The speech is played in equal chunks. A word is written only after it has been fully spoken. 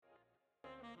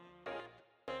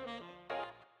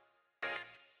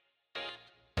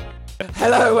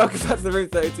Hello, welcome back to the Room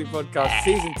 32 podcast,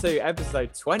 season 2,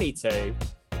 episode 22.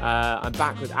 I'm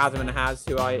back with Adam and Haz,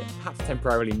 who I had to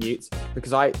temporarily mute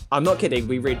because I'm not kidding.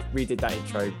 We redid that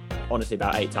intro, honestly,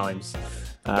 about 8 times.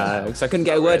 So I couldn't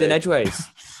get a word in edgeways.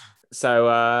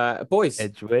 So, boys,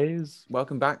 Edgeways,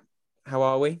 welcome back. How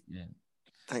are we? Yeah.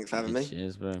 Thanks for having me.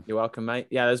 Cheers, bro. You're welcome, mate.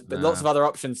 Yeah, there's been lots of other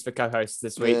options for co-hosts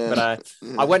this week, but I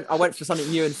went for something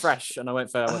new and fresh, and I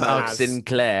went for Mark Haz.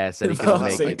 Sinclair said he Mark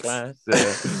couldn't make Sinclair.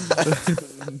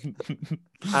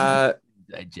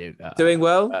 I joke. Doing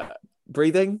well?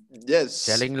 Breathing? Yes.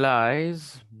 Telling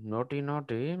lies. Naughty.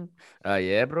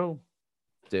 Yeah, bro.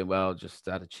 Doing well. Just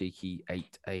had a cheeky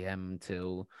 8 a.m.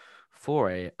 till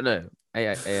 4 a.m. No,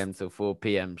 8 a.m. till 4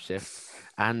 p.m. shift.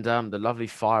 And the lovely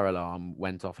fire alarm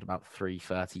went off at about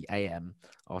 3:30 a.m.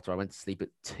 after I went to sleep at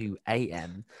 2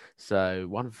 a.m. So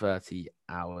 130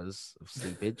 hours of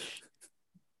sleepage.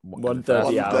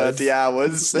 130 hours. 130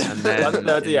 hours. And then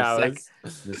 130 hours.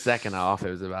 The second half, it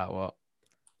was about what?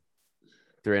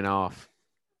 3.5.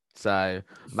 So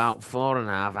about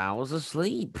 4.5 hours of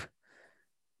sleep.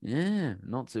 Yeah,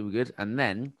 not too good. And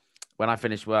then when I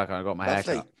finished work and I got my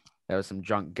haircut, there was some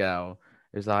drunk girl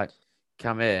who was like,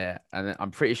 "Come here." And then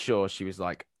I'm pretty sure she was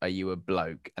like, "Are you a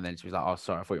bloke?" And then she was like, "Oh,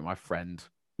 sorry, I thought you were my friend."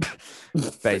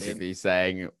 Basically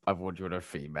saying, "I thought you were a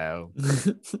female."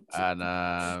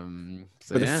 And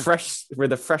so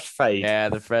with a fresh fade. Yeah,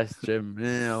 the fresh trim.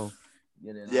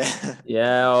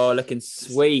 Yeah, looking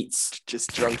sweet.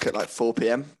 Just drunk at like 4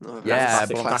 p.m. Oh, yeah,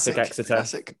 classic Exeter.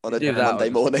 Classic on a Monday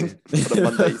morning. On a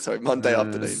Monday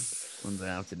afternoon. Monday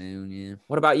afternoon, yeah.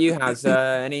 What about you, Haz?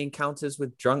 Any encounters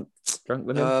with drunk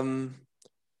women?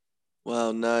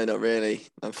 Well, no, not really,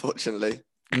 unfortunately.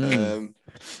 I've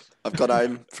got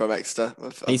home from Exeter.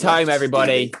 He's home,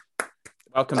 everybody.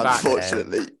 Welcome back.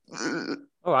 Unfortunately.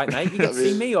 All right, mate. You get to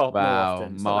see me more wow,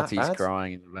 often. Marty's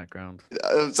crying in the background.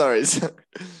 I'm sorry.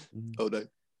 Oh, no.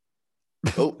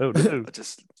 Oh, no. I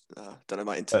just don't know.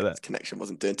 My internet connection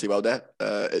wasn't doing too well there.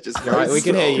 It just right. We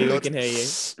can hear you. God. We can hear you.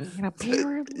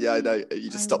 Yeah, I know. You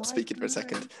just stopped speaking for a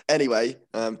second. Anyway,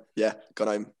 got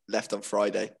home, left on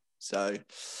Friday. So,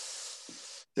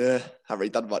 haven't really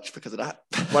done much because of that.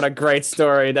 What a great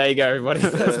story. There you go, everybody.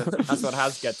 That's what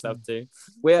Haz gets up to.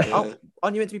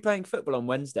 Aren't you meant to be playing football on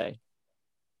Wednesday?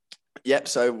 Yep.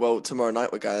 So, tomorrow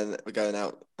night we're going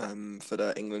out for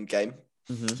the England game.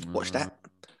 Mm-hmm. Watch that.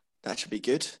 That should be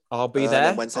good. I'll be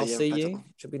there. Wednesday, I'll see you.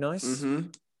 Should be nice. Mm-hmm.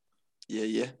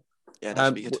 Yeah. That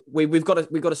should be good. We've got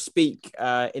to speak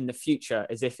in the future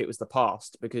as if it was the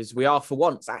past, because we are for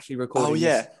once actually recording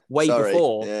this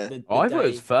before. Yeah. The I day. thought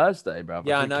it was Thursday, bro.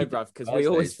 Yeah, I know, bro, because we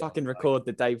always fucking record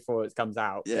the day before it comes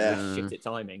out. Yeah. Shit at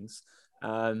timings.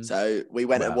 So we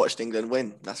went and watched England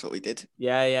win. That's what we did.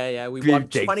 Yeah. We won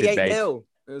 28-0.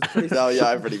 It was pretty. Oh yeah,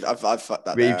 I've fucked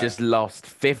that. We've just lost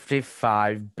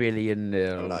 55 billion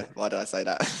nil. Oh no, why did I say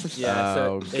that? Yeah,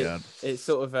 so it's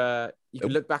sort of you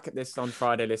can look back at this on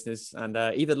Friday, listeners, and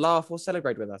either laugh or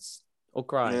celebrate with us, or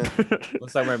cry, or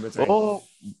somewhere in between, or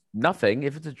nothing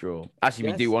if it's a draw.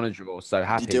 Actually, we do want to draw, so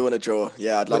happy. You do want to draw?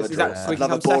 Yeah, I'd love a draw. I'd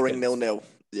love a boring 0-0.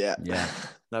 Yeah.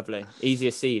 Lovely,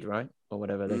 easier seed, right, or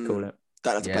whatever they call it.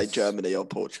 Don't have to play Germany or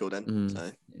Portugal then.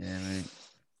 So. Yeah, mate.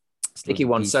 Sticky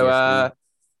one. So,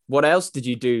 what else did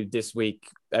you do this week,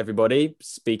 everybody?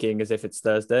 Speaking as if it's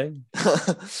Thursday.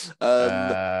 I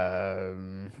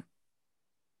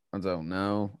don't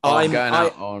know. I'm going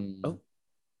out on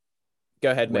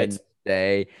go ahead,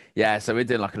 Wednesday. Yeah, so we're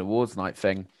doing like an awards night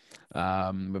thing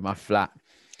with my flat.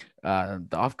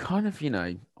 I've kind of,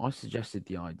 I suggested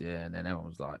the idea, and then everyone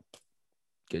was like,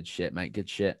 "Good shit, mate, good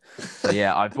shit." So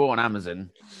yeah, I bought on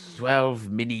Amazon 12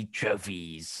 mini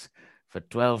trophies for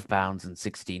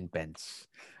 £12.16.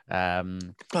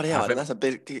 Bloody hell, that's a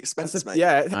big expense, mate.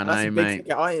 Yeah, I know, that's a mate.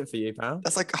 big item for you, pal.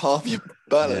 That's like half your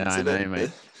balance. Yeah, I know, mate.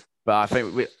 But I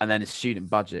think, and then it's student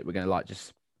budget. We're gonna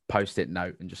just post-it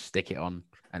note and just stick it on,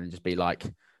 and then just be like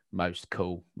most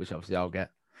cool, which obviously I'll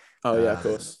get. Oh yeah, of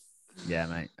course. Yeah,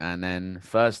 mate. And then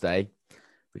Thursday,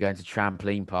 we're going to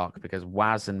trampoline park because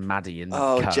Waz and Maddie and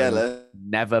jealous.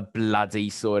 Never bloody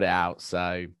sorted it out.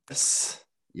 So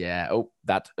yeah. Oh,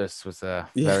 that was a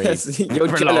very your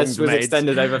jealous was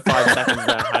extended over 5 seconds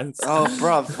there, Hans. Oh,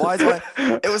 bruv, why is my...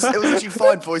 It was actually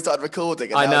fine before we started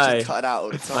recording, and I now know. it's just cutting out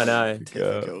all the time. I know.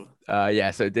 Typical.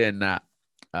 Yeah. So doing that,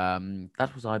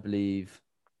 that was, I believe,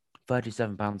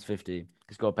 £37.50.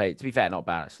 It's got to pay. To be fair, not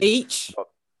bad. Actually. Each?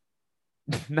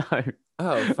 No.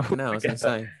 Oh, fucking hell! I was gonna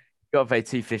say. Got to pay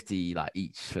 $2.50 like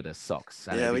each for the socks.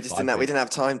 Yeah, we just didn't. We didn't have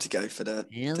time to go for the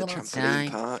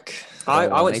trampoline park.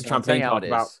 I went to trampoline park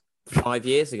about 5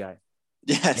 years ago.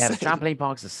 Yes. Yeah, the trampoline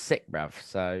parks are sick, bruv.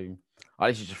 So I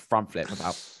literally just front flip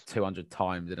about 200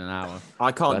 times in an hour.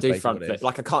 I can't That's do basically front what it flip. is.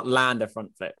 Like I can't land a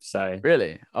front flip. So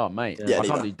Really? Oh, mate. Yeah, I can't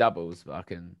neither. do doubles, but I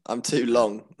can. I'm too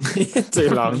long. too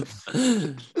long.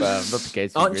 Well, not the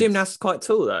case. Aren't gymnasts quite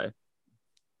tall though?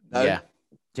 No. Yeah.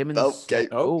 Jim and Okay.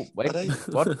 Oh, wait. Are they?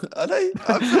 What? Are they?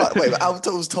 I feel like, wait, how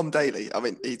tall's Tom Daly? I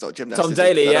mean, he's not a gymnast. Tom is he?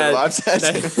 Daly, I don't know yeah. what I've said.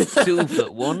 No.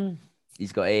 2'1".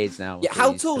 He's got AIDS now. Yeah, so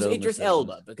how he's tall's still Idris almost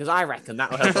Elba? Because I reckon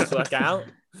that will help us work out.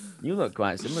 You look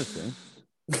quite similar to him.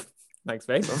 Thanks,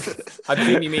 mate. I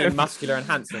presume you mean muscular and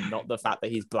handsome, not the fact that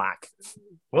he's black.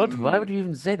 What? Why would you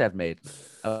even say that, mate?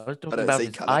 I was talking don't about see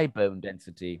his colour. eye bone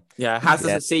density. Yeah, Has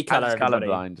doesn't see Has color. is Everybody.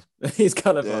 colorblind. He's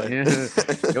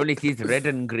colorblind. He only sees red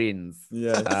and greens.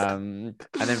 Yeah. And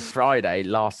then Friday,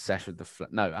 last session of the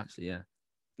flat. No, actually, yeah.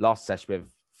 Last session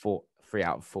with 3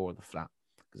 out of 4 of the flat.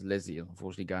 Because Lizzie is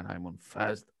unfortunately going home on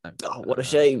Thursday. No, Oh, what a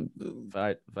shame.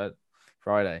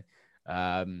 Friday.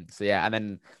 So yeah, and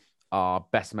then our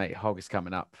best mate Hog is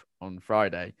coming up on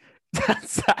Friday.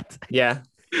 Saturday. Yeah.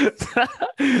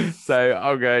 So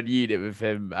I'll go and unit with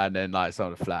him, and then like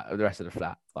some of the flat, the rest of the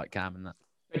flat, like Cam and that.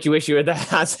 But you wish you were there,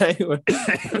 Has.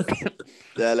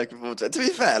 Yeah, looking forward to it. To be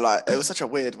fair, like it was such a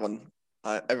weird one.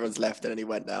 Everyone's left and then he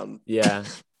went down. Yeah.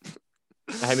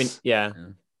 I mean, yeah.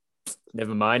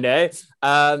 Never mind, eh?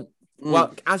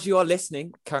 Well, as you are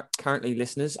listening, currently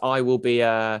listeners, I will be.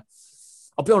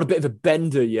 I'll be on a bit of a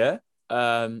bender, yeah.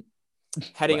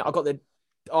 Heading. Well, I got the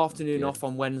afternoon off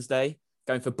on Wednesday,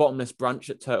 going for bottomless brunch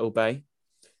at Turtle Bay.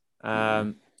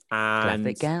 And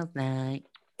Classic girls night.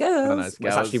 Girls.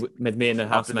 It's actually with me and the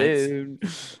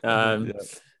housemates.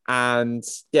 And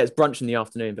yeah, it's brunch in the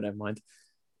afternoon, but never mind.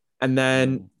 And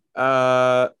then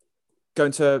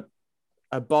going to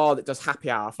a bar that does happy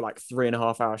hour for like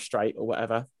 3.5 hours straight or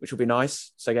whatever, which will be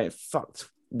nice. So getting fucked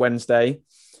Wednesday.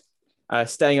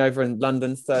 Staying over in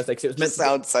London Thursday because it was meant to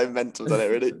sound so mental, doesn't it?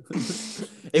 Really?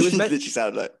 It was You meant. literally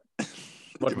sound like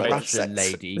What you made have Russian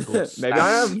sex. lady. called Maybe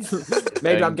I am.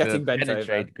 Maybe I'm Going to getting bent over,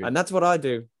 penetrate group. and that's what I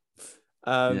do.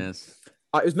 Yes.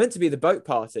 It was meant to be the boat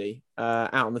party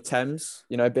out on the Thames,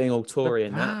 you know, being all Tory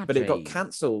and that, but it got party.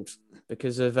 cancelled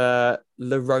because of La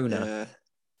Rona.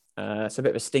 Yeah. So a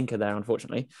bit of a stinker there,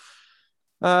 unfortunately.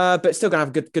 But still gonna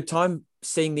have a good time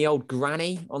seeing the old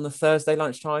granny on the Thursday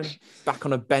lunchtime. Back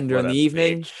on a bender in the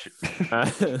evening.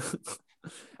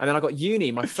 And then I got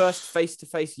uni, my first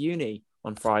face-to-face uni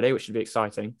on Friday, which should be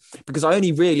exciting because I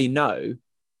only really know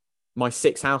my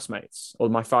 6 housemates or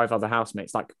my 5 other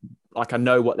housemates. Like I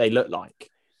know what they look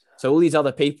like. So all these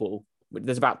other people,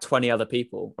 there's about 20 other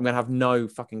people. I'm gonna have no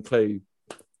fucking clue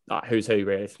like who's who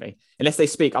realistically, unless they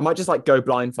speak. I might just like go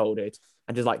blindfolded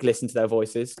and just like listen to their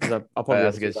voices because I'll probably.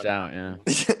 That's a good shout. Yeah.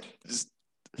 Just,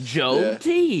 Joe Yeah.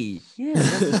 T. Yeah.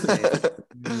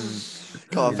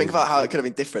 Come on, think about how it could have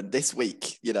been different this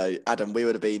week. You know, Adam, we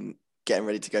would have been getting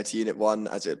ready to go to Unit 1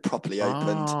 as it properly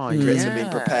opened. Grits would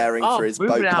have been preparing for his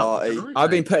boat party. I've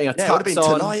been putting a Yeah, it would have tux been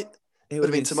on. tonight. It would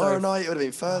have been tomorrow so... night. It would have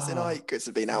been Thursday night. Grits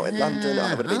would have been out in London.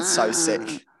 I would have been so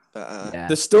sick. But,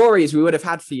 The stories we would have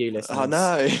had for you, listeners. I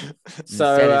know.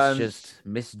 So Instead, it's just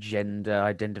misgender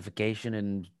identification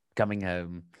and coming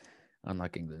home,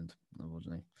 unlike England,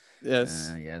 unfortunately.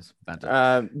 yes, yes.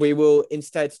 Banter. We will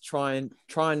instead try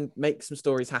and make some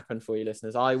stories happen for you,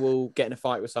 listeners. I will get in a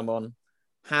fight with someone.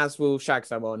 Has will shag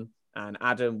someone, and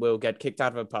Adam will get kicked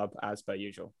out of a pub as per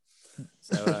usual.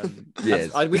 So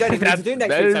Yes. we don't even need to do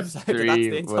next week's Those episode.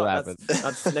 three will happen.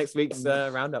 That's next week's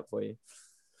roundup for you.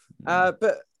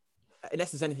 But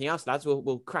unless there's anything else, lads,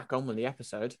 we'll crack on with the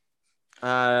episode.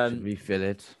 Should we fill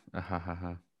it?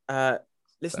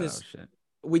 Listeners, Oh, shit.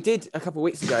 we did a couple of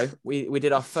weeks ago. We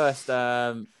did our first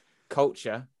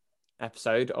culture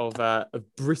episode of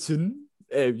Britain.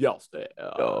 Yes,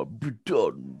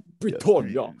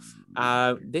 Britannia.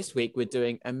 This week we're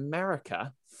doing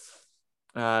America.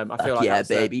 I feel like yeah, that's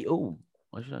baby. Oh,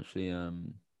 I should actually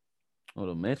hold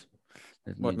on, mate.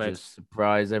 Let What, me mate? just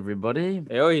surprise everybody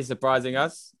Oh, he's surprising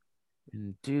us.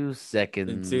 in 2 seconds.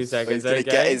 In 2 He's seconds, gonna okay.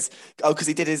 get his because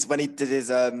he did his when he did his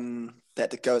they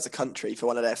had to go as a country for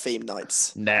one of their theme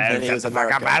nights. No, And he shut was the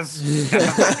fuck up, American.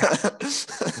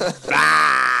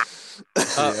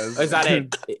 Is that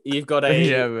it? You've got a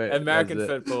Yeah, mate, American that's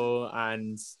it. football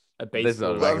and a This is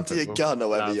baseball. not Welcome American to your football. gun or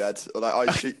whatever you had, or like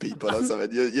I shoot people or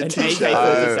something. Your An t-shirt.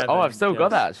 AK-47. I've still Yeah. got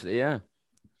that actually. Yeah.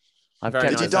 I've Very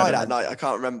kept Did you nice, it. die Adam. that night? I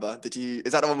can't remember. Did you?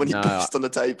 Is that the one when you No. pissed on the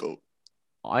table?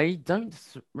 I don't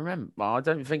remember. I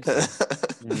don't think so.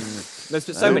 There's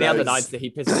just so many other knows? nights that he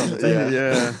pisses on the table.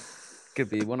 Yeah. Could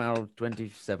be 1 hour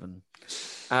 27.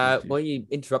 Well, you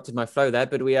interrupted my flow there,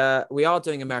 but we are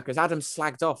doing America. As Adam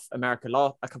slagged off America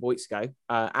a couple of weeks ago,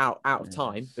 out of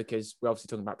time because we're obviously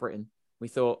talking about Britain. we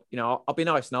thought, I'll be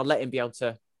nice and I'll let him be able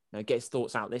to get his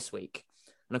thoughts out this week.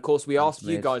 And of course, we asked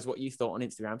you guys what you thought on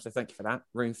Instagram. So thank you for that.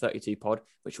 Room32 pod,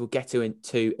 which we'll get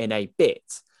into in a bit.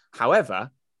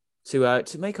 However, to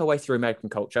make our way through American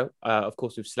culture, of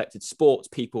course, we've selected sports,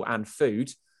 people, and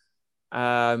food.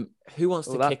 Who wants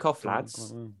to kick off,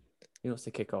 lads? Who wants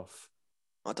to kick off?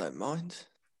 I don't mind.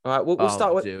 All right, we'll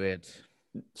start with... do it.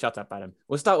 Shut up, Adam.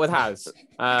 We'll start with Haz.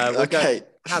 Okay.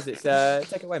 Haz, take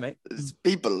it away, mate.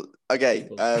 People. Okay.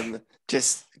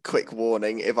 Just quick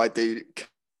warning. If I do...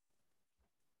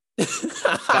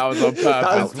 That was on purpose.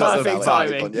 That was perfect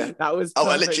timing. That was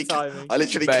perfect timing. I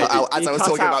literally cut out as I was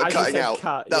talking about cutting out.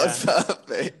 That was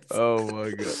perfect. Oh my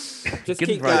God. Just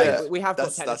keep going. We have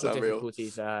got technical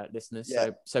difficulties, listeners,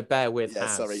 so bear with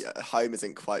us. Sorry, home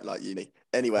isn't quite like uni.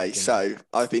 Anyway, so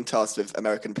I've been tasked with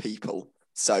American people.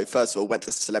 So first of all, went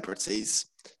to celebrities,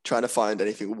 trying to find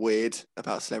anything weird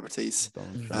about celebrities.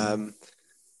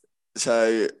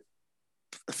 So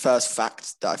first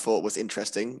fact that I thought was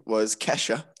interesting was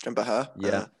Kesha. Remember her?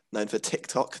 Yeah. Known for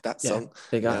TikTok, that song.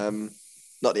 Big up.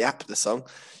 Not the app, the song.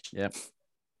 Yep.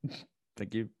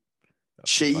 Thank you.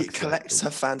 She collects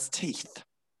her fans' teeth.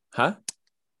 Huh?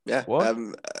 Yeah. What?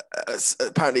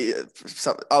 Apparently,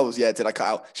 did I cut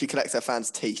out? She collects her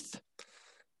fans' teeth.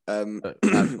 What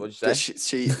did you say?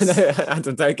 She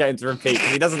Adam, don't get him to repeat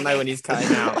because he doesn't know when he's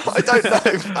cutting out. I don't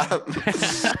know.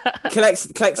 collects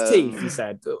teeth. You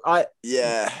said.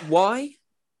 Yeah. Why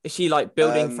is she like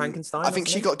building Frankenstein? I think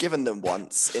she got given them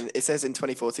once. It says in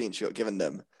 2014 she got given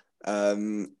them,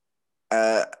 and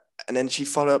then she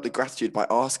followed up the gratitude by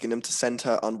asking them to send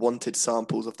her unwanted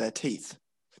samples of their teeth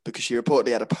because she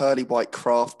reportedly had a pearly white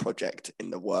craft project in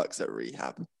the works at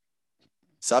rehab.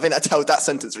 So I think that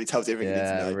sentence really tells you everything you need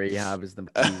to know. Rehab is the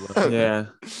key word. Yeah.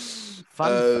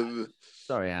 Fun fact.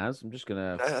 Sorry, Az. I'm just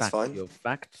going to fact your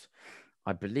fact.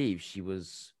 I believe she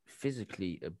was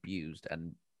physically abused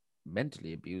and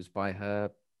mentally abused by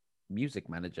her music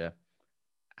manager.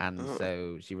 And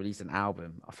so she released an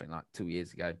album, I think like 2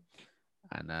 years ago.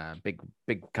 And big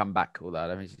comeback, although I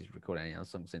don't think she's recorded any other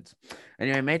songs since.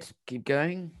 Anyway, mate, keep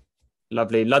going.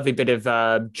 Lovely bit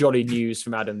of jolly news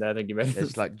from Adam there. Thank you, mate.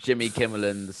 It's like Jimmy Kimmel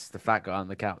and the fat guy on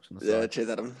the couch on the side. Yeah, cheers,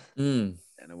 Adam. I don't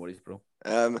know what he's bro.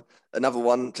 Another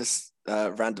one, just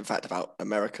random fact about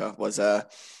America was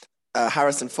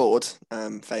Harrison Ford,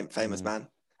 famous man.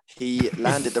 He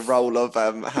landed the role of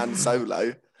Han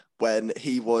Solo when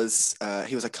he was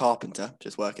a carpenter,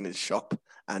 just working in his shop,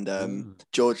 and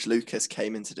George Lucas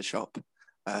came into the shop,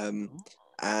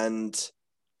 and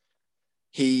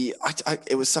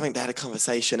it was something, they had a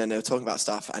conversation and they were talking about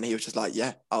stuff, and he was just like,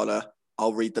 yeah,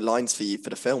 I'll read the lines for you for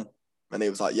the film. And he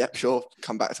was like, yep, sure,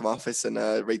 come back to my office and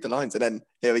read the lines. And then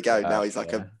here we go. Now he's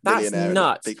like a millionaire. That's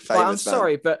nuts. Big famous I'm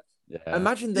sorry, but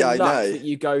imagine the luck that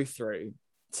you go through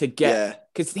to get,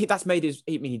 because that's made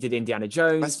he did Indiana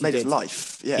Jones. That's made his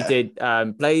life. Yeah. He did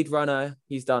Blade Runner.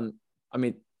 He's done,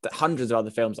 hundreds of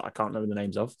other films that I can't remember the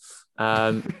names of.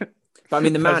 But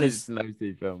the man is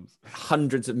films.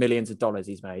 Hundreds of millions of dollars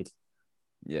he's made.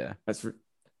 Yeah.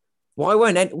 Why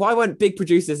won't big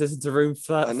producers listen to Room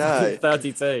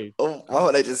 32? Oh, why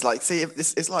won't they just see if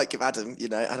this is like if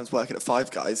Adam's working at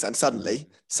Five Guys and suddenly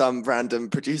some random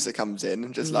producer comes in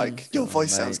and just your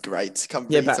voice sounds great. Come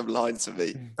read some lines for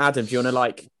me. Adam, do you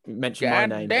want to mention my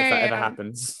name if that ever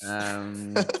happens?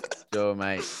 Sure,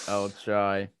 mate. I'll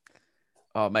try.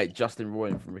 Oh, mate, Justin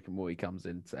Roiland from Rick and Morty comes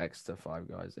into Exeter Five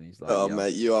Guys and he's like, oh,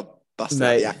 mate, you are busting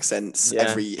out the accents,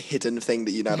 every hidden thing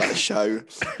that you know about the show.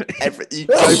 You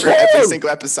go through every single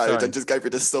episode and just go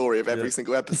through the story of every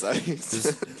single episode.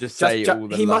 just say all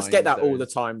the He lines, must get that all the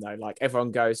time, though.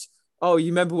 Everyone goes, oh,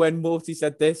 you remember when Morty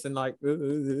said this? And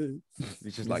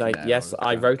he's just like, no, yes,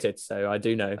 I wrote it, so I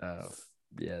do know.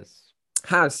 Yes.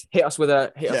 Has hit us with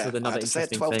another interesting say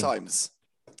it 12 thing. times.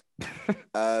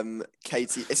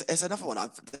 Katie, it's another one.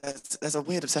 There's a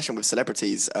weird obsession with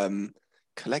celebrities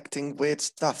collecting weird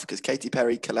stuff because Katy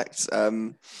Perry collects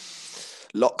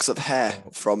locks of hair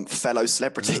from fellow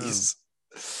celebrities.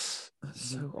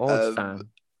 That's so odd, fam.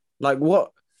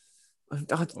 What?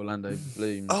 Orlando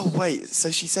Bloom. Oh wait, so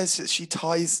she says that she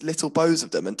ties little bows of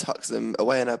them and tucks them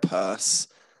away in her purse.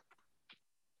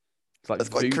 That's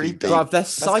quite creepy. Bruv, they're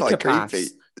psychopaths.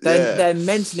 They're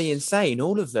mentally insane,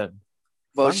 all of them.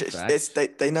 Well,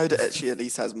 they know that she at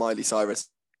least has Miley Cyrus.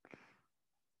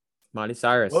 Miley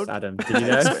Cyrus, Adam. Did you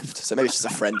know? Swift. So maybe it's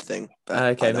just a friend thing. But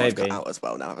okay, maybe. I've cut out as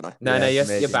well now, haven't I? No,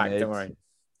 you're back. Don't worry.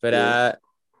 But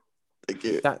thank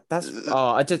you.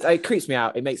 It creeps me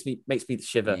out. It makes me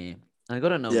shiver. Yeah. I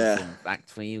got another fun fact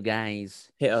for you guys.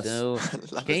 Hit us. So,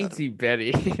 Katy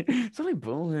Perry. It's only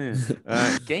bullshit.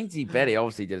 Katy Perry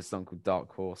obviously did a song called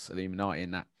Dark Horse Illuminati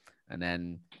in that. and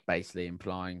then basically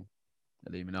implying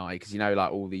Illuminati, because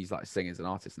like all these like singers and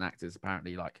artists and actors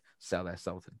apparently like sell their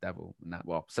soul to the devil, and that,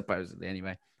 well, supposedly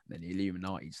anyway. And then the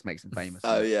Illuminati just makes them famous.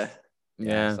 Oh yeah.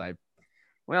 So,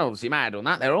 well, obviously mad on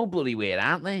that. They're all bloody weird,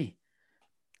 aren't they?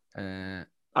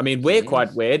 I mean, we're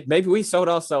quite weird. Maybe we sold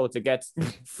our soul to get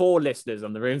 4 listeners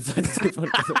on the Room 32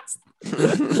 podcast.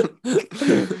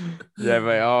 Yeah,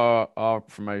 but our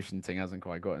promotion thing hasn't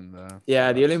quite gotten there.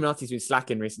 Yeah, the Illuminati's been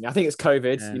slacking recently. I think it's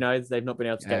COVID. Yeah. They've not been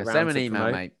able to get around send to an email,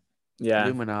 promote. mate. Yeah,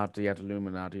 Illuminati at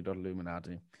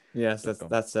Illuminati. Yes,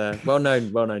 that's a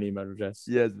well-known email address.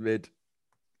 Yes, mid.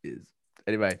 Is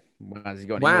anyway. Waz, you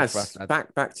got any more for us, Waz,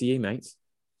 back to you, mate.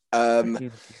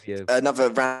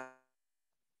 Another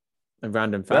A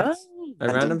random fact.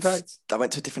 Fact. I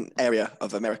went to a different area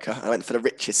of America. I went for the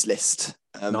richest list.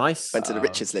 Nice. Went to the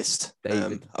richest list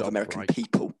of American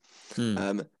people.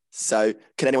 Hmm. So,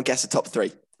 can anyone guess the top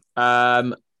 3?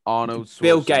 Arnold Schwarzenegger,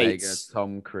 Bill Gates,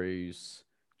 Tom Cruise,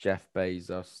 Jeff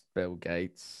Bezos, Bill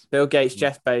Gates,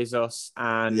 Jeff Bezos,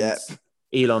 and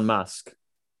Elon Musk.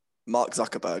 Mark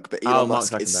Zuckerberg, but Elon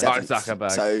Musk is 7th. Mark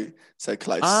Zuckerberg. So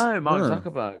close. Oh, Mark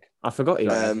Zuckerberg. I forgot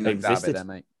Elon existed. There,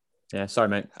 mate. Yeah, sorry,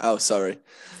 mate. Oh, sorry.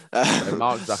 So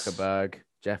Mark Zuckerberg,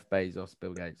 Jeff Bezos,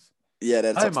 Bill Gates. Yeah,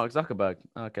 Mark Zuckerberg.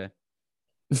 Okay.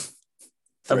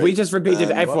 Have we just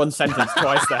repeated everyone's sentence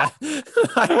twice there?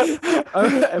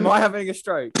 Am I having a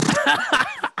stroke?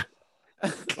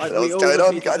 Like what's going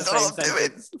on, guys? What I'm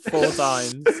doing 4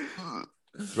 times.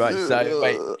 Right. So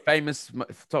wait,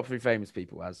 top 3 famous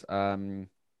people as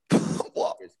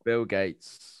what? It's Bill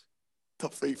Gates.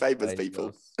 Top 3 famous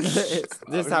people. This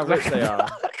is how rich they are.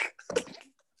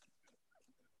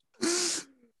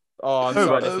 Oh, I'm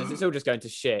sorry, listeners. It's all just going to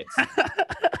shit.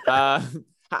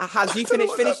 Has you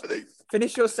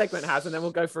finish your segment, Has, and then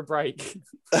we'll go for a break.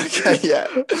 Okay, yeah.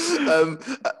 We'll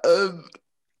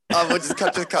just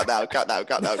cut now.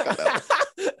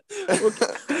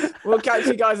 We'll catch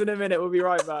you guys in a minute. We'll be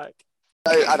right back.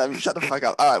 No, Adam, shut the fuck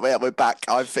up. All right, we're back.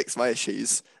 I've fixed my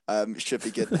issues. Should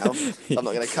be good now. I'm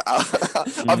not going to cut out.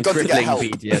 I've got to get help.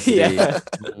 Yeah.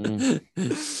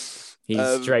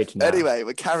 He's straight now. Anyway,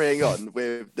 we're carrying on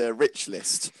with the rich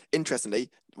list. Interestingly,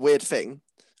 weird thing.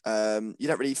 You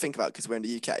don't really think about it because we're in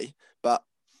the UK. But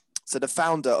so the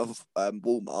founder of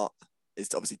Walmart is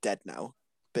obviously dead now.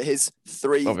 But his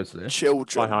 3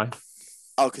 children. Hi.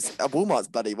 Oh, because Walmart's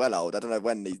bloody well old. I don't know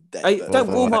when he's dead. Don't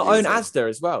Walmart own Asda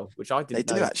as well? Which I didn't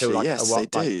know. They do actually, yes, they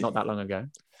do. Not that long ago.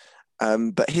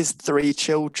 But his 3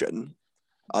 children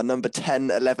are number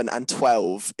 10, 11, and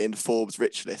 12 in Forbes'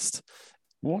 rich list.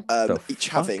 What each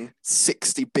having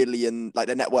 60 billion, like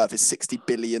their net worth is $60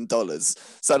 billion.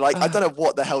 So, like, I don't know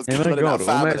what the hell's going on in that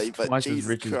family, but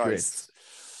Jesus Christ.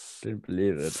 Didn't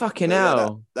believe it. Fucking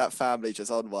hell. That family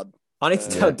just on one. I need to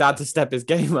tell Dad to step his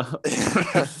game up.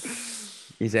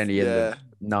 He's only in the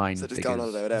 9. So just going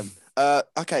on there with them.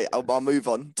 Okay, I'll move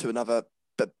on to another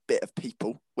bit of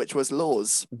people, which was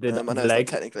laws. I know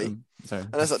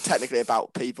it's not technically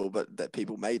about people, but that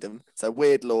people made them. So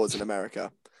weird laws in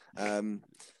America.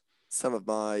 Some of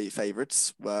my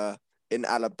favorites were in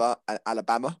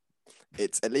Alabama.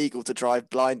 It's illegal to drive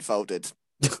blindfolded.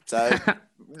 So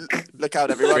look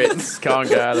out, everyone. Can't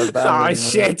go Alabama. Oh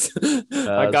shit!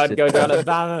 I gotta go to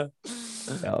Alabama.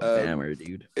 Alabama,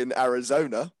 dude. In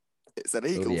Arizona, it's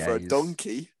illegal for a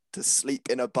donkey to sleep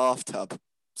in a bathtub.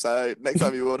 So next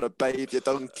time you want to bathe your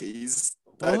donkeys,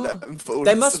 don't let them fall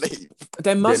asleep.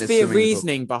 There must be a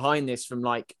reasoning behind this from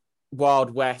like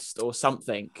Wild West or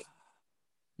something.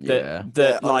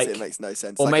 That like it makes no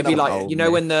sense. Or like maybe like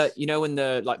when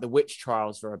the like the witch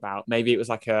trials were about, maybe it was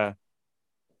like a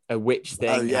witch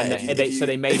thing. So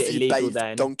they made it illegal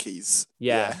then. Donkeys.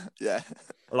 Yeah.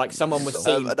 Or like someone was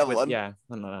seen I don't know.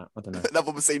 Another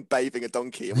one was seen bathing a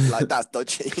donkey and was like, that's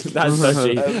dodgy. That's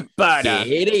dodgy. But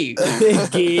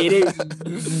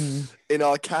in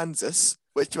Arkansas,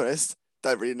 which to be honest,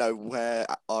 don't really know where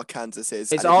Arkansas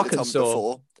is. It's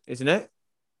Arkansas, isn't it?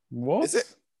 What? Is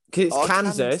it? Because it's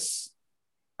Kansas,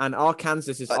 and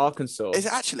Arkansas is Arkansas. Is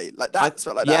it actually like that?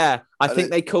 Yeah, I think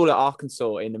they call it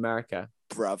Arkansas in America.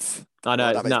 Bruv. I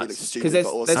know, it's nuts. Because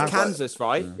there's Kansas,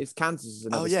 right? It's Kansas is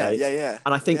another state. Yeah.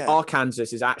 And I think Arkansas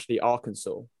is actually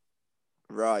Arkansas.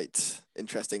 Right.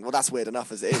 Interesting. Well, that's weird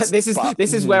enough as it is. This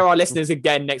is where our listeners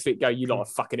again next week go, you lot are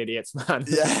fucking idiots, man.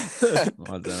 Yeah. I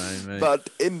don't know, mate. But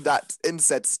in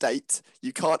said state,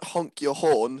 you can't honk your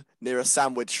horn near a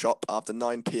sandwich shop after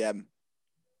 9 p.m.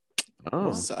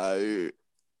 Oh. So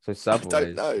Subways, I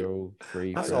don't know. You're all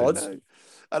free. That's odd.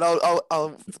 And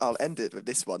I'll end it with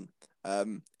this one.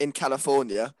 In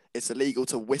California, it's illegal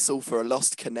to whistle for a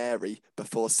lost canary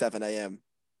before 7 a.m.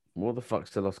 What the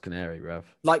fuck's the lost canary, bruv?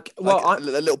 Like, well, Like a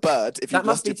little bird. If you that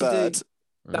must lost be your to do. bird,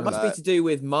 That must be to do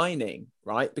with mining,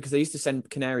 right? Because they used to send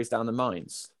canaries down the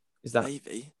mines. Is that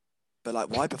maybe. But like,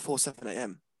 why before 7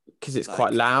 a.m.? because it's Like-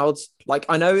 quite loud? Like,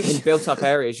 I know in built-up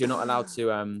areas you're not allowed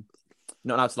to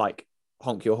like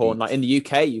honk your horn. Like in the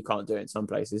UK, you can't do it in some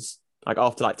places. Like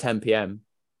after like 10 p.m.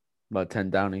 Like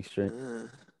 10 Downing Street.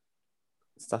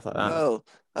 stuff like that. Well,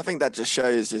 I think that just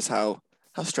shows just how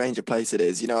strange a place it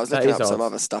is. You know, I was That looking is up some odd.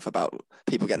 other stuff about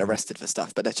people getting arrested for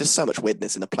stuff, but there's just so much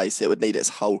weirdness in the place. It would need its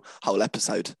whole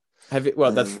episode.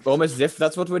 Well, that's almost as if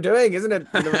that's what we're doing, isn't it?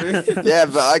 You know what I mean? Yeah,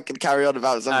 but I could carry on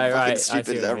about some Oh, fucking right. I see stupid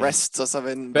what you mean. arrests or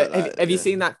something. But like, have you yeah.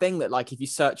 seen that thing that like if you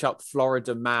search up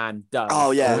Florida man does?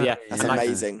 Oh yeah, or, that's and, like,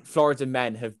 amazing. Florida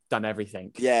men have done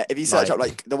everything. Yeah, if you search Like- up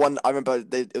like the one I remember,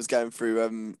 it was going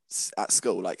through at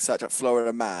school. Like search up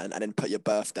Florida man and then put your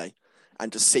birthday,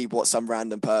 and just see what some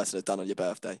random person has done on your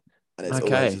birthday, and it's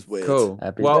always Okay, just weird. cool.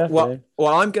 Happy Well, birthday.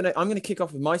 I'm gonna kick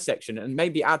off with my section, and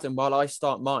maybe Adam, while I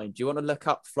start mine, do you want to look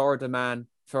up Florida man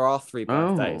for our 3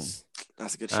 birthdays?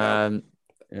 That's a good shout.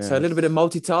 So a little bit of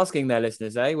multitasking there,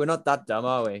 listeners. We're not that dumb,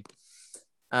 are we?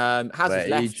 Haz Wait, has are you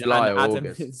left, July and or Adam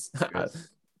August? is.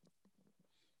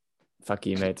 Fuck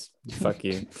you, mate. Fuck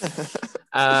you.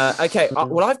 Okay.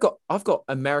 Well, I've got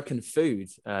American food,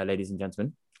 ladies and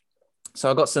gentlemen. So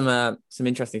I've got some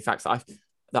interesting facts that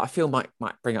I feel might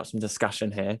bring up some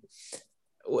discussion here.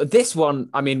 This one,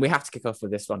 I mean, we have to kick off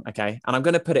with this one, okay? And I'm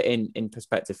going to put it in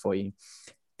perspective for you.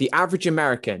 The average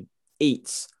American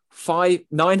eats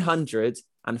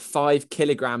 905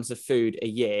 kilograms of food a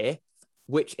year,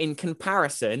 which in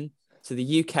comparison to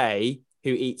the UK, who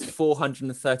eats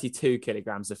 432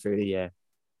 kilograms of food a year.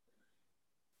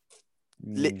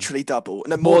 Literally double.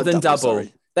 No, More than double.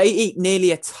 Sorry. They eat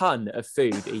nearly a ton of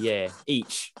food a year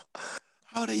each.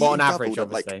 How do you Well, on eat average,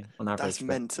 double? obviously. Like, on average. that's but-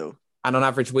 mental, And on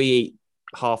average, we eat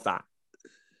half that.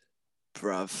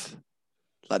 bruv.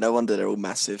 Like, no wonder they're all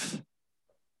massive.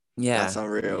 Yeah. That's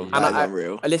unreal. And That is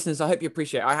unreal. Listeners, I hope you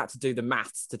appreciate I had to do the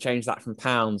maths to change that from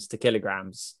pounds to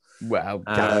kilograms. Well,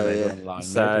 yeah. online.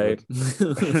 So,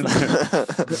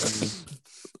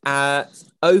 Yeah.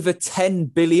 over 10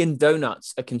 billion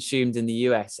donuts are consumed in the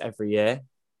US every year.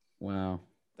 Wow.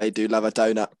 They do love a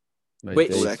donut.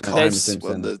 Which- All their Homer cars.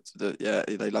 Simpson. Well,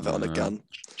 they love it on a gun.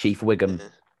 Chief Wiggum.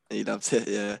 He loves it.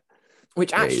 Yeah.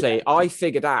 Which Yeah, actually I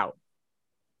figured out.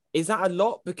 Is that a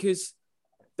lot? Because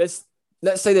let's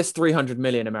say there's 300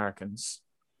 million Americans,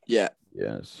 Yeah.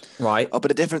 Yes. right? Oh, but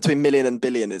the difference between million and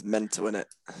billion is mental, isn't it?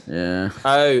 Yeah.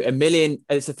 Oh, a million,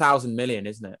 it's 1,000 million,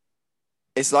 isn't it?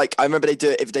 It's like, I remember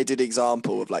if they do the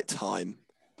example of like time.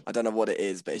 I don't know what it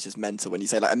is, but it's just mental when you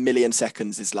say like a million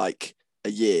seconds is like a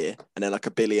year, and then like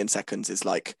a billion seconds is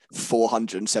like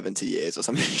 470 years or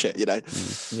something shit, you know?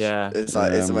 Yeah. It's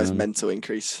like, it's the most man. mental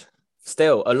increase.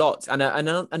 Still a lot. And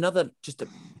another just a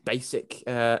basic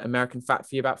American fact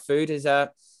for you about food is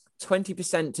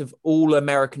 20% of all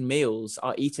American meals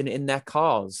are eaten in their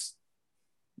cars.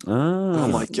 Oh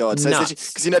my God. So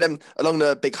Nuts. because you know them along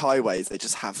the big highways, they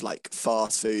just have like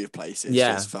fast food places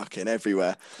Yeah. just fucking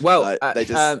everywhere. Well, Like, they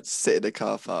just sit in the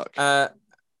car park.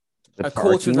 The a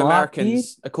quarter of parking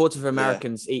lot,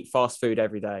 Americans eat fast food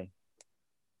every day,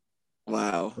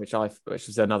 Wow. which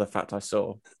was another fact I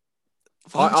saw.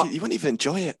 Why would you wouldn't even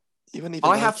enjoy it. You wouldn't even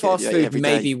I like have it, fast yeah, food every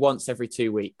day. maybe once every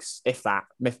 2 weeks, if that,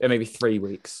 maybe 3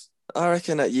 weeks. I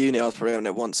reckon at uni I was probably on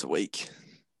it once a week.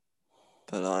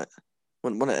 But like,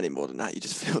 wouldn't want it any more than that. You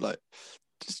just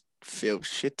feel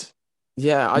shit.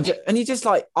 Yeah,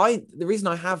 the rereason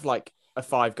I have like a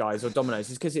Five Guys or Domino's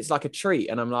is because it's like a treat,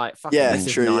 and I'm like, fuck, Yeah, this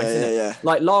is true. nice, Yeah, isn't yeah, it? yeah.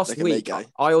 Like last Like a week, Lego.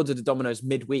 I ordered a Domino's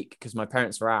midweek because my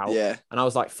parents were out, Yeah. and I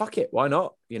was like, fuck it, why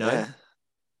not? You know, Yeah.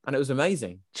 and it was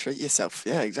amazing. Treat yourself.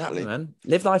 Yeah, exactly. Yeah, man,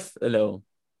 live life a little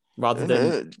rather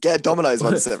than. Get a Domino's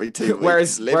once every 2 weeks.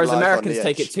 Whereas Live life on Americans the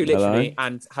take it edge. too literally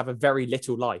and have a very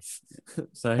little life.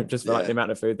 So just for like Yeah. the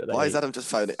amount of food that they Why eat. is Adam just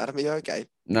phoning? Adam, are you okay?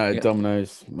 No, Yeah.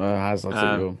 Domino's has I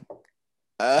took your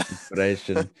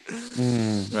inspiration.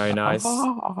 Very nice.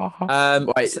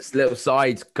 Wait, so- it's a little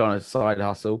side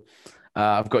hustle.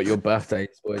 I've got your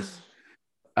birthdays, boys.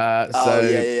 Oh,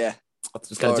 yeah. I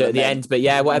was going to do it at the end, but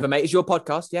yeah, whatever, mate. It's your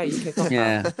podcast. Yeah, you kick off.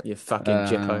 Yeah. You fucking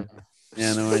jippo.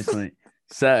 Yeah, no worries, mate.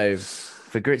 So,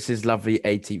 for Gritz's lovely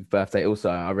 18th birthday, also,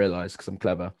 I realised, because I'm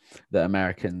clever, that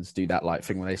Americans do that like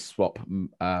thing where they swap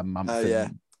month Oh, yeah.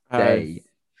 and day.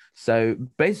 So,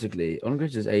 basically, on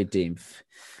Gritz's 18th,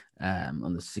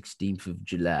 on the 16th of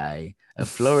July, a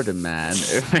Florida man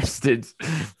arrested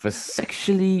for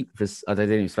I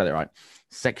didn't even spell it right,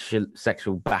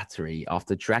 sexual battery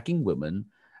after dragging woman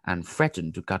and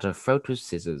threatened to cut her throat with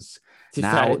scissors To be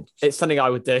Now- fair, it's something I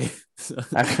would do.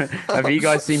 Have you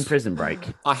guys seen Prison Break?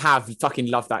 I have. Fucking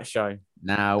love that show.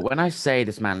 Now, when I say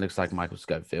this man looks like Michael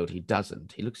Scofield, he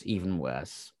doesn't. He looks even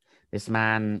worse. This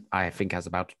man, I think, has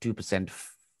about 2%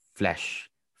 flesh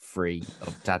free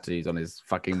of tattoos on his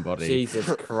fucking body. Jesus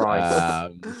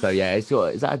Christ. So yeah, it's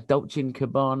got, is that a Dolce &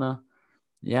 Gabbana?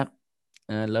 Yeah.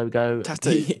 Logo.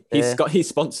 Tattoo. He's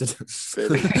sponsored.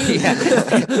 Really? Yeah.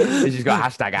 He's just got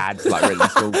hashtag ads like really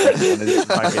small print on his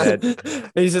fucking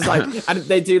head. He's just like, and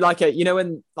they do like a, you know,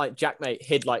 when like Jackmate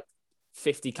hid like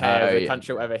 50K over the yeah.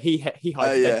 country or whatever, he hides yeah.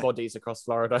 dead bodies across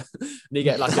Florida, and you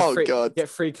get like Oh, free, God. get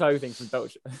free clothing from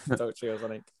Dolce or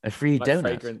something, A free like donut.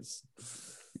 fragrance.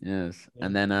 Yes. Yeah.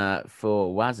 And then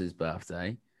for Waz's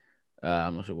birthday,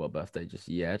 I'm not sure what birthday just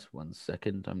yet. 1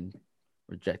 second. I'm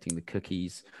rejecting the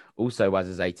cookies. Also,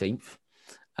 Waz's 18th.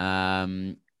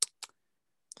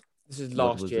 This is What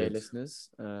last was year, it? listeners.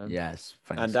 Yes.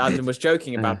 Thanks. And Adam was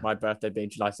joking about my birthday being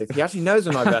July 6th. He actually knows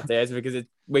when my birthday is because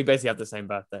we basically have the same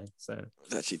birthday. So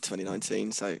It's actually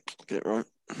 2019, so get it right.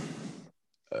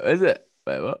 Is it?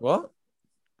 Wait, what? what?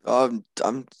 I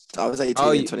was 18 in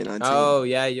 2019. Oh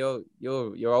yeah, you're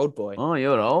old boy. Oh,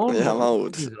 you're old. Yeah, I'm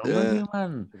old. What is wrong with Yeah. you,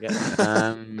 man? Forget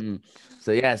that.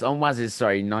 So yes, on Waz's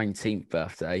 19th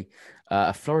birthday,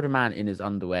 a Florida man in his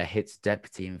underwear hits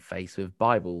deputy in face with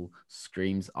Bible,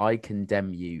 screams, "I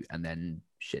condemn you," and then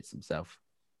shits himself.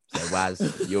 So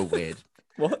Waz, you're weird.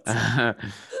 What?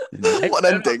 What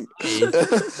an ending. and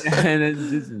then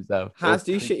shits himself. Haz,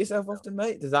 do you shit yourself often,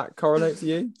 mate? Does that correlate to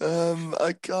you?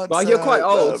 I can't. Well, say, you're quite but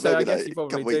old, so I maybe guess like you a probably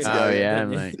couple do. weeks Oh ago. yeah,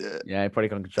 don't you? mate. Yeah. Yeah, he probably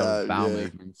can't control his bowel yeah.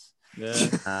 movements.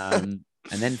 Yeah.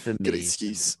 And then for me, Good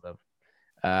excuse.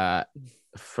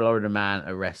 Florida man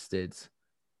arrested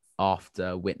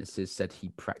after witnesses said he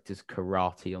practiced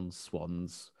karate on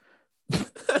swans.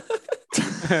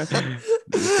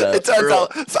 It turns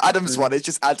out for Adam's one, it's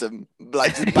just Adam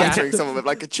like just battering someone with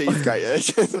like a cheese grater.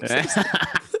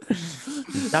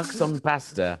 Ducks on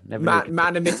pasta. Never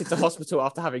Man admitted to hospital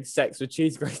after having sex with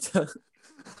cheese grater.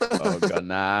 Oh god,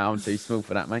 nah, I'm too small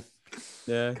for that, mate.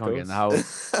 Yeah, Can't get in the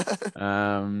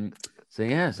hole. So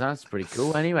yeah, so that's pretty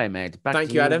cool. Anyway, mate. Back Thank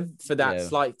to you, Adam, for that yeah.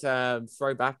 slight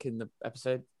throwback in the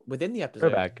episode. Within the episode.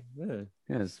 Throwback. Yeah.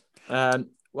 Yes.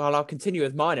 Well, I'll continue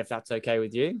with mine if that's okay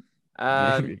with you.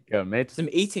 Go, mate. Some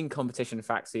eating competition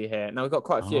facts for you here. Now we've got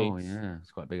quite a few. Oh yeah,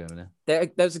 it's quite big over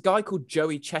there. There's a guy called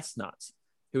Joey Chestnut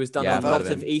who has done Yeah, a I've heard lot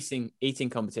of of him. eating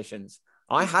competitions.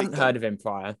 I He's hadn't big, heard of him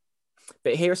prior,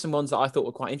 but here are some ones that I thought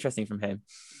were quite interesting from him.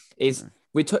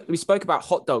 We spoke about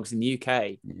hot dogs in the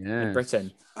UK, Yeah. in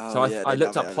Britain. Oh, So yeah, I they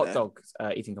looked love up it hot over dog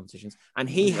eating competitions, and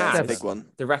he there. That's a has big one.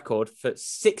 the record for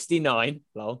 69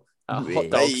 hot Really?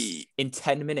 dogs Hey. in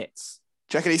 10 minutes.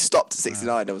 Do you reckon he stopped at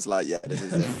 69 and was like, yeah, this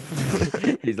is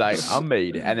it? He's like, I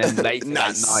made it. And then later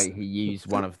Nice. that night, he used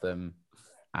one of them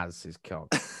as his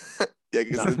cock. Yeah,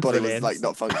 because No, his body was brilliant. like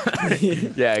not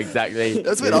functioning. Yeah, exactly.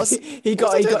 That's weird. I was, he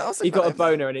got I was a thinking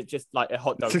boner, and it just like a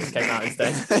hot dog just came out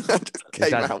instead. just came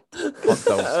had out. Hot dogs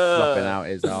flopping out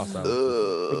his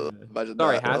arsehole. Imagine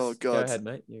Sorry, that. Haz. Oh Go god. ahead,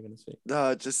 mate. You're gonna speak.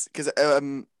 No, just because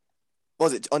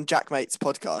was it on Jackmate's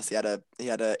podcast? He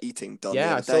had a eating done. Yeah, the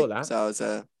I other saw day. that. So I was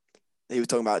he was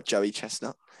talking about Joey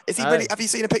Chestnut. Is he Oh. really? Have you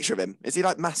seen a picture of him? Is he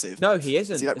like massive? No, he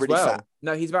isn't. Is he like as really well. fat?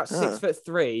 No, he's about Huh.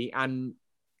 £6'3" and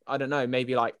I don't know,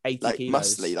 maybe like 80 Like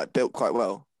kilos. muscly, like built quite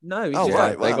well. No, he's Oh, just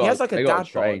right, like, wow. he has like a They dad got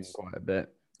trained bod. quite a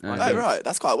bit. I Oh think. right,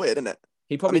 that's quite weird, isn't it?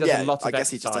 He probably does yeah, a lot of I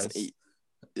guess he exercise. just doesn't eat.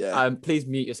 Yeah. Please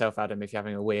mute yourself, Adam, if you're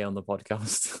having a wee on the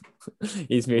podcast.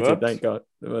 He's muted, What? thank God.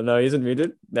 Well, no, he isn't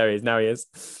muted. There he is. Now he is.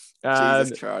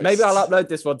 Jesus Christ. Maybe I'll upload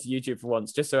this one to YouTube for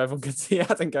once, just so everyone can see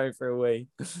Adam going for a wee.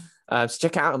 So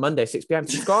check it out on Monday, 6 p.m.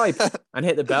 Subscribe and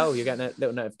hit the bell. You'll get a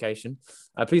little notification.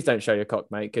 Please don't show your cock,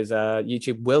 mate, because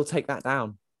YouTube will take that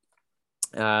down.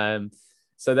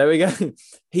 So there we go.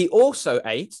 He also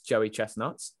ate, Joey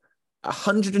Chestnuts,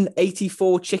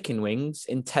 184 chicken wings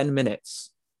in 10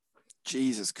 minutes.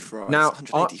 Jesus Christ. Now,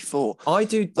 184. I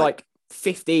do like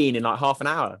 15 in like half an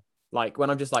hour. Like when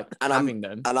I'm just like And having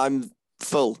them. And I'm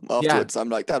full afterwards. I'm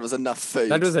like, that was enough food.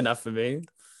 That was enough for me.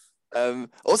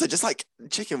 Also, just like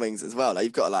chicken wings as well. Like,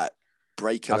 you've got to like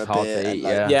break them That's a hard bit. to and, eat,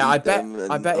 like, yeah. Yeah, I eat bet.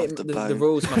 them I and bet off it, the the bone.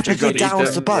 rules must Do you go be down to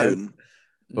different. the bone?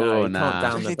 No, Oh, you nah. can't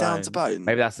down Actually the down bone. to bone.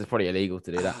 Maybe that's probably illegal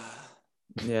to do that.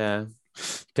 Yeah,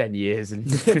 10 years and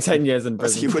 10 years in Else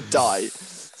prison. you would die.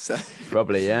 So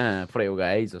probably, yeah. Probably all got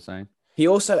AIDS or something. He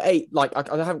also ate like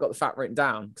I haven't got the fact written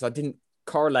down because I didn't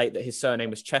correlate that his surname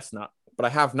was Chestnut, but I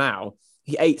have now.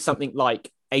 He ate something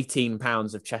like 18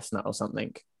 pounds of chestnut or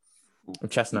something. Of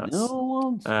chestnuts.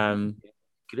 No one's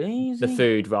crazy. The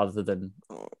food rather than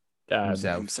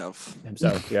Himself. himself.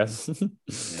 himself, yes.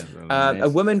 Yeah, A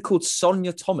woman called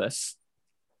Sonia Thomas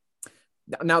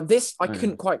Now, this I Oh.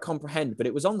 couldn't quite comprehend, but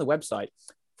it was on the website.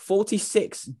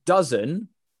 46 dozen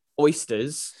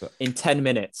oysters in 10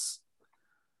 minutes.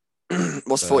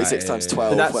 What's So 46 that times is-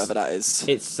 12, That's- whatever that is?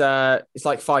 It's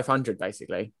like 500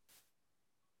 basically.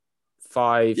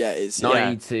 Yeah, it is. Yeah.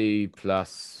 92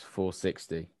 plus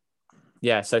 460.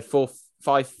 Yeah, so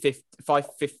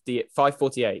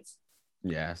 548.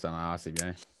 Yeah, so I see.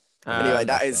 Yeah. Anyway, that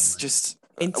that's is fine, just.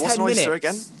 in What's 10 an oyster minutes.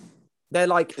 again? They're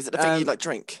like, Is it the thing you like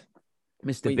drink?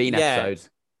 Mr. Bean yeah. episode.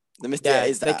 The mystery Yeah,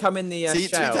 is that. they come in the See, to be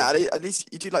shell. fair, at least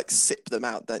you do like sip them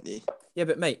out, don't you? Yeah,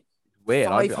 but mate, Weird.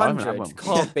 I haven't had 500 one.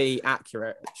 can't be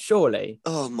accurate, surely.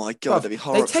 Oh my Bruv, god, that'd be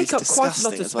horrible. they take up It's quite a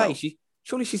lot disgusting of as well. space.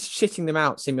 Surely she's shitting them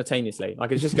out simultaneously.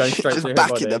 Like it's just going straight Just through her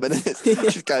backing body. them and it's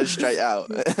just going straight out.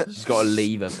 She's got a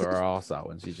lever for her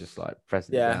arsehole and she's just like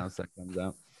pressing Yeah. it down so it comes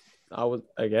out. I was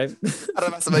okay. I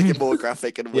don't have to make it more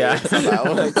graphic and Yeah.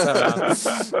 weird somehow.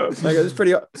 Like, it was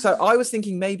pretty. So I was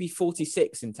thinking maybe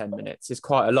 46 in 10 minutes is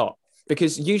quite a lot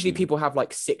because usually people have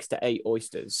like 6 to 8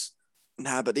 oysters.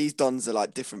 Nah, but these dons are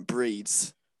like different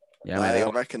breeds. Yeah,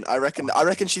 Like, mate. I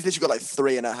reckon she's literally got like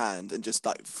 3 in her hand and just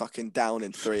like fucking down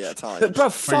in 3 at a time. But bro,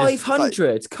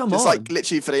 500. Come Just on. like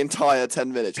literally for the entire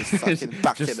 10 minutes, just fucking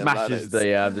backing just them. smashes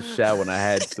the shell on her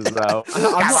head as well.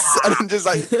 and then just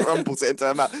like crumbles it into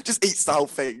her mouth. Just eats the whole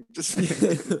thing. Just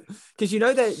Because you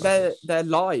know they're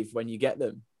live when you get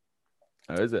them.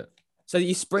 Oh, is it? So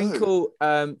you sprinkle,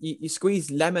 you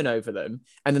squeeze lemon over them,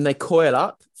 and then they coil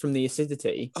up from the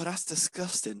acidity, oh, that's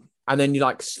disgusting. and then you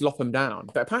like slop them down.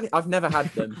 But apparently, I've never had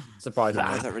them. Surprisingly,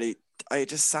 I don't really. It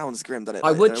just sounds grim, doesn't it?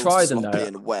 I Like, would they're all try them, sloppy though.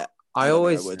 and wet. I don't think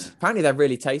always would. apparently they're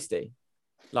really tasty.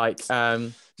 Like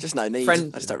Just no need.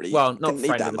 friend, I just don't really. well, not didn't need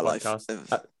friend that of in the my life.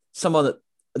 podcast. Someone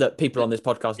that people on this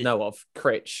podcast know of,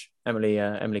 Critch,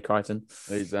 Emily Crichton.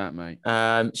 Who's that, mate?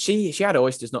 She had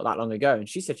oysters not that long ago, and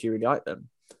she said she really liked them.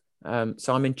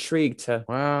 So I'm intrigued to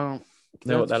Well,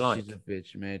 know what they're like. She's a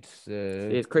bitch, mate.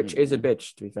 Critch is a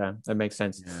bitch, to be fair. That makes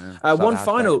sense. Yeah. One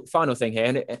Shout out, final thing here,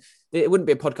 and it wouldn't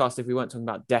be a podcast if we weren't talking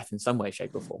about death in some way,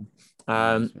 shape, or form.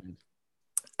 A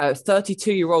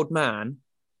 32-year-old man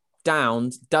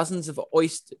downed dozens of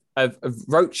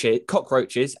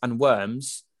cockroaches and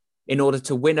worms in order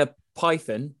to win a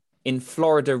python in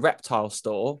Florida reptile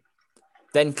store,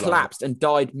 then Florida. collapsed and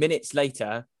died minutes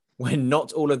later when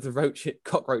not all of the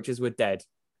cockroaches were dead.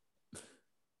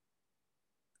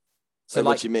 So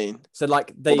what do you mean? So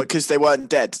like they because they weren't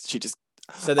dead. She just.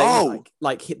 so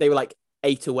they they were like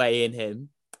ate away in him,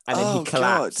 and then he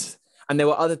collapsed. God. And there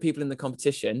were other people in the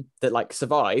competition that like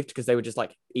survived because they were just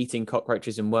like eating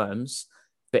cockroaches and worms.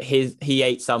 But he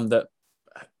ate some that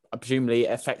presumably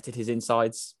affected his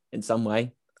insides in some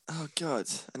way. Oh God!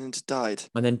 And then just died.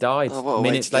 And then died Oh, what a way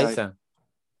minutes to go. later.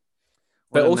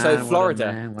 But also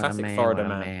Florida, classic Florida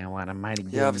man. What a mighty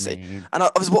Yeah, obviously. And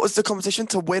what was the competition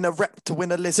to win a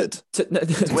lizard? To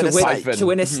win a snake. to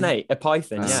win a snake, a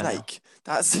python, A yeah. snake.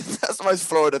 That's the most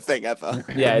Florida thing ever.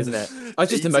 Yeah, isn't it? Oh,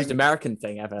 it's just the most Eating- American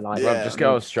thing ever. Like, Yeah. Well, just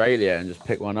go to Australia and just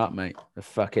pick one up, mate. They're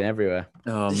fucking everywhere.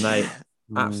 oh mate,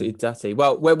 absolutely dirty.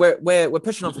 Well, we're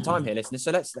pushing on for time here, listeners.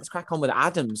 So let's crack on with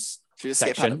Adam's Should we just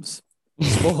skip section. Adams?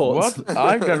 Sports. What?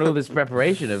 I've done all this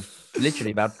preparation of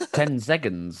literally about 10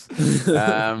 seconds.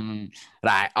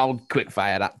 Right, I'll quick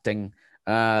fire that thing.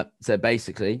 So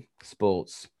basically,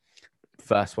 sports.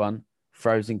 First one,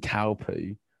 frozen cow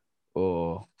poo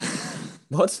or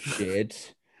What?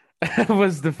 shit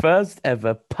was the first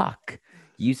ever puck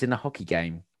used in a hockey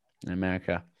game in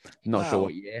America. Not sure Wow.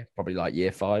 what year, probably like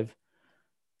year 5.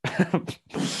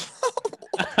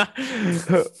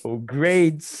 Or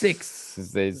grade 6,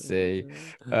 as they say.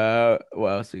 What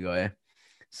else we got here?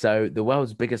 So the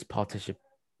world's biggest partition.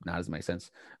 No, that doesn't make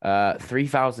sense.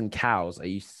 3,000 cows are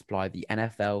used to supply the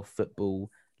NFL football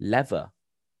leather.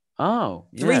 Oh,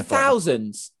 yeah,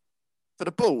 3,000. For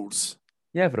the Bulls?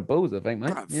 Yeah, for the Bulls, I think,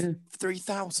 mate. Bruv, Yeah.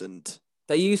 3,000.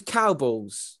 They use cow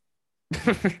balls.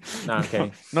 No,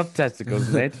 okay. Not testicles,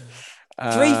 mate.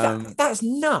 3,000. That's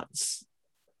nuts.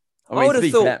 I mean, would to have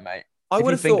be thought. fair, mate, I if would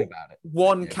you have think thought about it,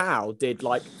 one yeah. cow did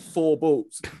like 4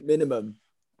 balls minimum.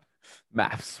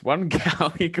 Maths. 1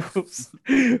 cow equals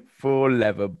 4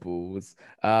 leather balls.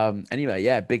 Anyway,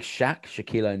 yeah, big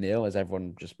Shaquille O'Neal, as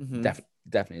everyone just Mhm.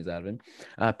 definitely is out of him,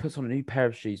 puts on a new pair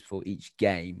of shoes for each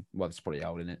game. Well, it's probably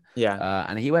old, isn't it? Yeah.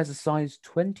 And he wears a size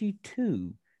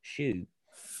 22 shoe.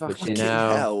 Fucking Fucking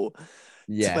hell. Hell.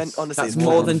 Yes. Honestly, That's it's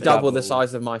more than double double. the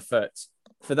size of my foot.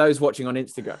 For those watching on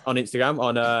Instagram, on Instagram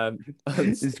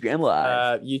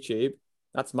Live. YouTube,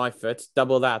 that's my foot.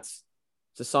 Double that.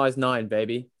 It's a size 9,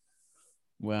 baby.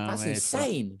 Wow, That's mate,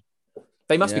 insane.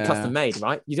 They must be Yeah. custom made,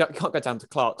 right? You can't go down to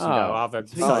Clark's and go, Oh, I have a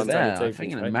to be size fair, 22. I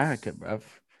think in America, bruv.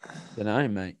 Don't know,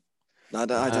 mate. No, I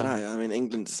don't know. I mean,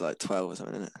 England's like 12 or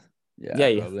something, isn't it?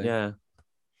 Yeah, probably. yeah.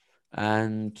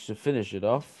 And to finish it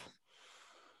off,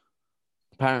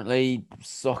 apparently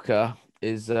soccer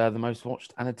is the most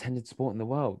watched and attended sport in the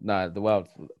world. No, the world.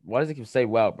 Why does it keep say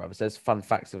world, bro? It says fun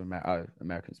facts of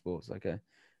American sports. Okay,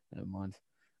 never mind.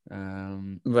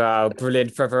 Wow,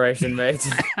 brilliant preparation, mate.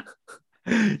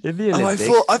 In the Oh,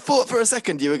 Olympics. I thought for a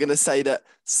second you were going to say that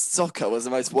soccer was the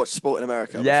most watched sport in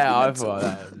America. which Yeah, would I be thought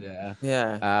mental. that was,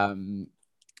 yeah. Yeah.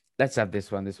 Let's have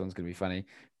this one. This one's going to be funny.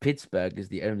 Pittsburgh is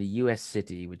the only U.S.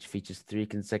 city which features 3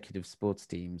 consecutive sports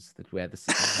teams that wear the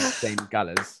same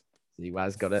colors. See,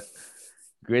 Waz got it.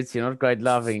 Grits, you're not quite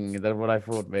laughing. That's what I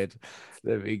thought, mate.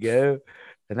 There we go.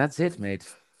 And that's it, mate.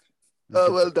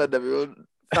 Oh, well done, everyone.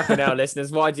 Fucking hell,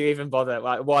 listeners. Why do you even bother?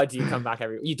 Like, why do you come back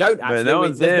every? You don't actually. no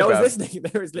one's there, no bro. one's listening.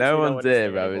 There is literally No one's there,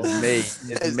 bro. listening It's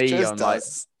me. It's me just on like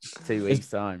us. 2 weeks'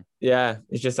 time. Yeah,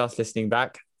 it's just us listening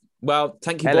back. Well,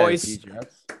 thank you, Hello, boys. future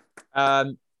us.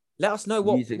 Let us know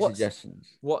what Music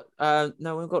suggestions. What?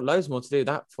 No, we've got loads more to do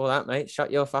that, mate.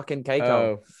 Shut your fucking cake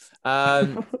hole.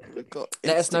 Oh. We've got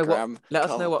Let us know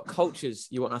Instagram. what cultures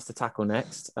you want us to tackle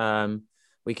next.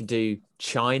 We can do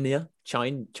China.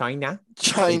 China. China.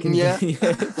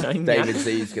 David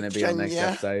Z is going to be on next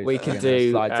China. episode. We I'm can gonna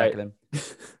do, slide tackle him.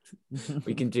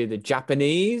 We can do the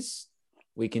Japanese.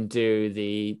 We can do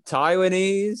the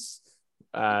Taiwanese,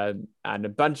 and a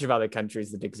bunch of other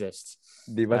countries that exist.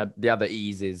 The other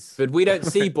eases. But we don't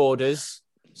see borders,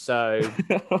 so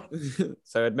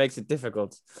so it makes it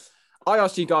difficult. I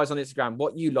asked you guys on Instagram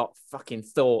what you lot fucking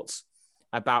thought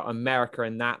about America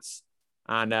and that,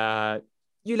 and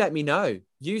you let me know.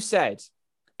 You said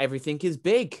everything is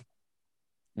big.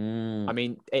 I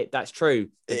mean, that's true.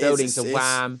 The buildings are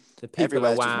wham. The people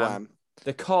are wham.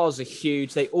 The cars are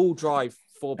huge. They all drive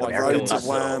 4x4. The roads are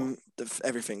wham.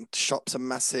 Everything. Shops are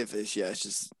massive. It's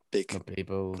just big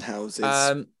people. houses.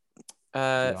 Friend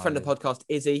of the podcast,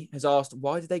 Izzy, has asked,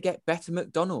 why did they get better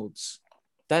McDonald's?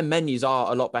 Their menus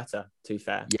are a lot better, to be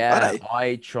fair. Yeah,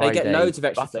 I tried. They get loads of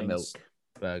extra things.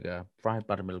 Burger, fried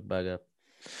buttermilk burger.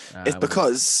 It's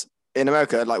because in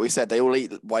America, like we said, they all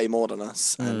eat way more than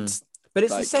us. But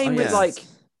it's the same with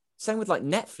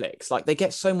Netflix. Like they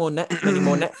get so many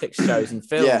more Netflix shows and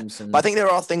films. Yeah, but I think there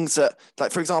are things that,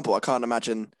 like for example, I can't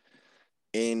imagine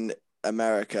in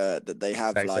America that they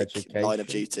have like Line of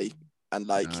Duty and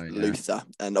like Luther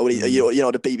and all the, you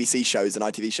know the BBC shows and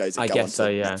ITV shows that go on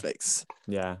Netflix.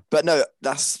 Yeah. But no,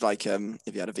 that's like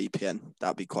if you had a VPN,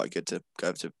 that'd be quite good to go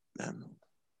over to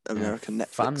American Netflix.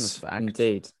 Fun fact.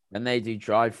 Indeed. When they do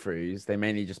drive-throughs, they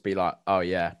mainly just be like, oh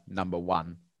yeah, number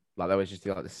 1. Like they always just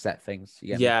do like the set things.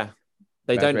 You get me?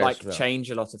 They don't like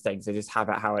change a lot of things. They just have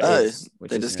it how it is.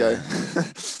 They just go.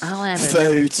 I'll have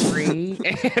food. Free.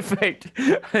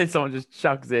 And someone just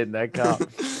chucks in their car.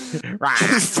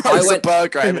 Throws a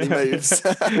burger at him and he moves.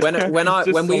 When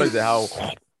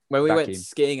we went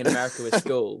skiing in America with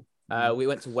school, we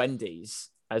went to Wendy's.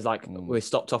 As like we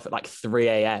stopped off at like 3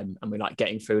 a.m. and we're like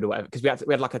getting food or whatever because we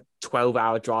had like a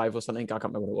 12-hour drive or something. I can't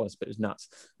remember what it was, but it was nuts.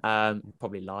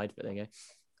 Probably lied, but there you go.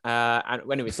 And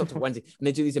when we stopped at Wendy's, and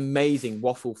they do these amazing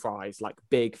waffle fries, like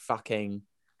big fucking.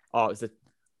 Wendy's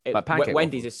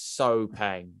waffles. is so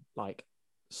paying, like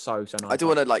so nice. I do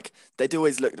want to they do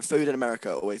always look. The food in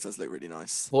America always does look really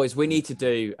nice. Boys, we need to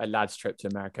do a lads trip to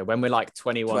America when we're like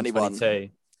 21. 22.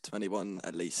 21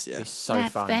 at least, yeah. It's so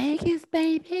fun. Vegas,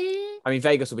 baby. I mean,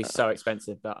 Vegas will be so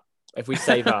expensive, but if we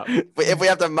save up, if we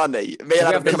have the money,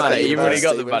 you've already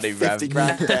got the money, 50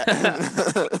 grand debt.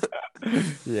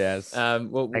 Yes.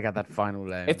 Well, I got that final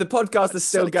loan. If the podcast is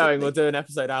still going, we'll do an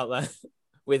episode out there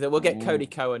with it. We'll get Cody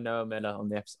Coe and Noah Miller on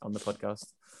the podcast.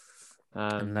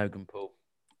 And Logan Paul.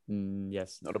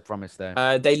 Yes. Not a promise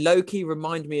there. They low-key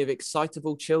remind me of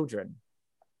Excitable Children.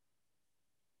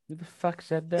 Who the fuck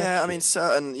said that? Yeah, I mean,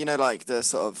 certain, like the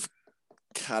sort of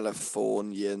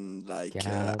Californian,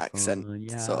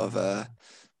 accent, sort of,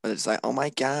 and it's like, oh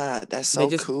my God, they're so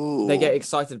cool. They get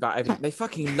excited about everything. They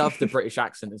fucking love the British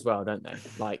accent as well, don't they?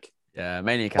 Like, yeah,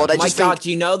 mainly. Oh my God,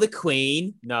 do you know the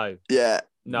Queen? No. Yeah.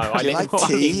 No, I like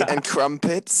tea and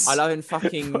crumpets. I love in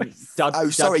fucking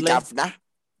sorry, Governor.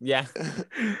 Yeah.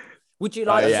 Would you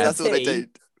like that's what they do.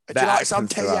 Do you like some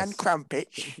tea and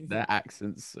crumpets? Their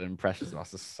accents and impressions of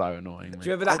us are so annoying. Do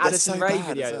you remember that Addison Rae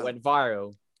video that went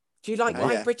viral? Do you like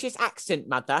my British accent,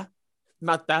 mother?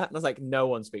 Mother? And I was like, no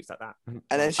one speaks like that. And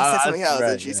then she said something else,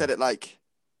 and she said it like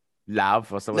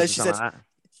love or something. No, she said like that.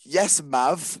 Yes,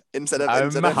 Mav, instead of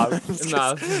Mav.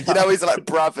 You know, he's like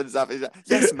bruv and stuff. He's like,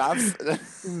 yes, Mav.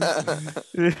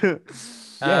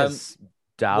 Yes.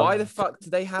 Why the fuck do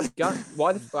they have guns?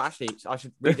 Actually, I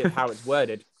should read it how it's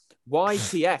worded.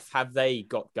 YTF have they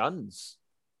got guns?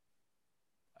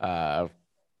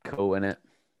 Cool, innit?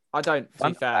 I don't. To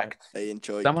Fun be fair, fact, They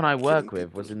enjoy. someone I work killing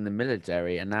with was people. in the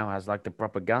military and now has like the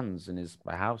proper guns in his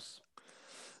house.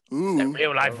 Ooh.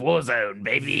 Real life war zone,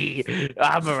 baby.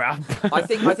 Armor up. I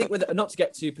think with not to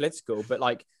get too political, but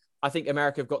like I think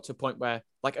America have got to a point where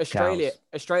like Australia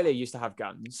used to have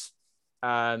guns,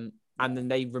 and then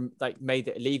they like made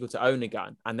it illegal to own a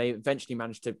gun, and they eventually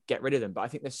managed to get rid of them. But I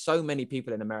think there's so many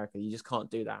people in America, you just can't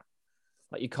do that.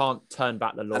 Like you can't turn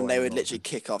back the law. And they would anymore. literally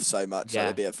kick off so much. Yeah. Like,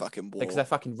 it'd be a fucking war. Because they're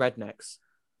fucking rednecks.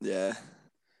 Yeah.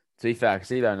 To be fair, I can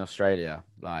see that in Australia,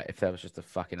 like if there was just a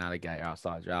fucking alligator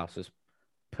outside your house, just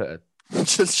put a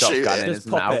Just shoot shotgun it. in Just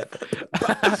his pop mouth.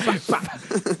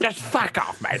 Just fuck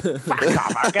off, man. Fuck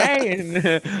off,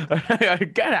 okay?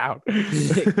 Get out.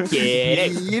 Get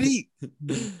it.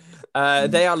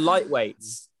 They are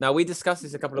lightweights. Now we discussed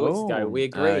this a couple of weeks ago. We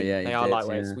agree yeah, they you are did,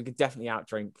 lightweights. yeah. We could definitely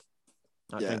outdrink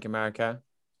America.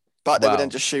 But they would Well. then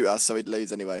just shoot us, so we'd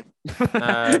lose anyway.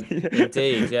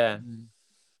 Indeed, yeah.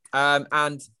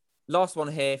 And last one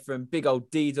here from big old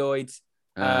D-Doid.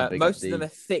 Most of them are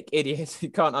thick idiots who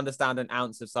can't understand an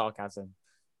ounce of sarcasm.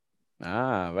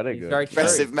 Very good. Very true.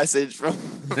 Aggressive message from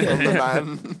the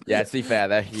man. Yeah, to be fair,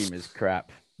 their humor's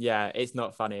crap. Yeah, it's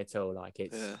not funny at all. Like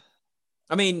it's. Yeah.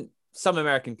 I mean, some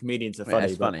American comedians are funny.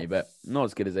 It's funny, but not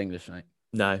as good as English, mate.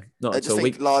 No, not I at just all.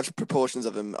 think large proportions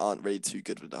of them aren't really too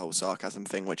good with the whole sarcasm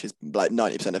thing, which is like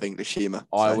 90% of English humour.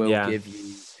 I will Yeah. give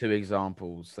you 2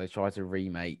 examples. They tried to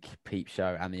remake Peep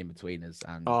Show and The Inbetweeners,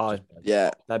 and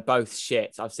Yeah. They're both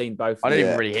shit. I've seen both. I didn't Yeah.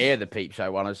 even really hear the Peep Show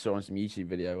one. I saw on some YouTube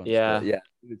video. Once, Yeah. but yeah,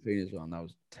 Inbetweeners one that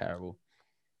was terrible.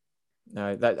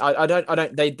 No, that I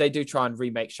don't. They do try and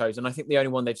remake shows, and I think the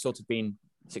only one they've sort of been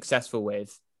successful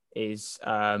with is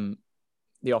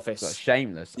The Office. So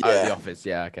Shameless. Yeah. Oh, The Office.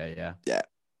 Yeah. Okay. Yeah. Yeah.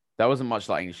 That wasn't much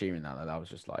like English humor in that. Though. That was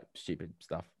just like stupid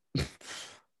stuff.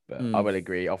 But I would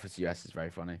agree. Office US is very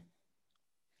funny.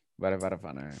 Very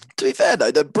funny. To be fair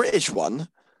though, the British one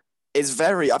is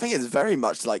I think it's very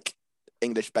much like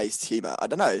English-based humour. I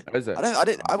don't know. Is it?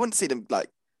 I wouldn't see them like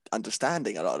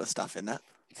understanding a lot of the stuff in that.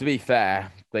 To be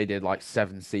fair, they did like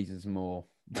 7 seasons more.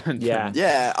 Yeah.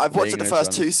 Yeah, I've watched the English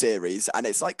first one. 2 series and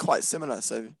it's like quite similar.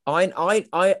 So I've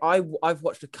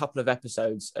watched a couple of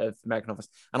episodes of American Office,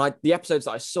 and the episodes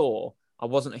that I saw, I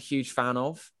wasn't a huge fan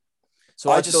of.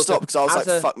 So I just stopped because I was like,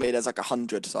 fuck fuck me, there's like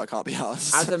 100, so I can't be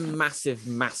arsed. As a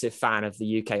massive fan of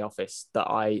the UK Office, that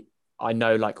I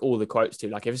know like all the quotes to.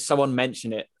 Like if someone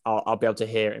mention it, I'll be able to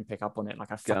hear it and pick up on it.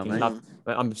 Like I fucking love.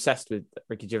 I'm obsessed with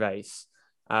Ricky Gervais.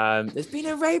 There's been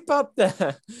a rape up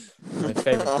there. My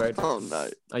favorite quote. Oh no!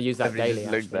 I use that daily.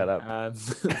 Look that up.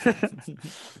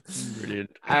 Brilliant.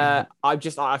 I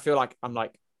feel like I'm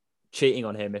like cheating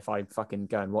on him if I fucking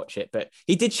go and watch it. But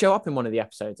he did show up in one of the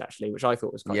episodes actually, which I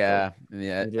thought was quite cool.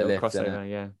 Yeah. A little crossover.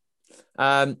 Yeah.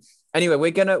 Anyway,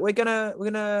 we're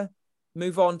gonna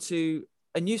move on to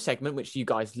a new segment which you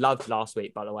guys loved last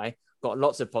week. By the way, got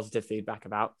lots of positive feedback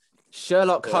about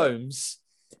Sherlock Holmes.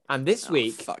 And this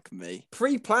week, fuck me,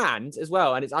 pre-planned as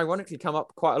well, and it's ironically come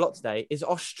up quite a lot today, is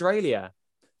Australia.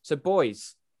 So,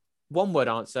 boys, one word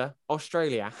answer: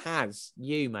 Australia has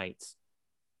you, mate.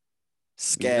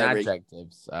 Scary.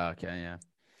 Adjectives. Okay, yeah.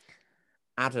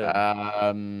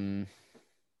 Adam.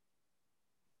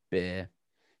 Beer.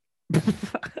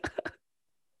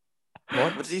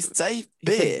 What did he say?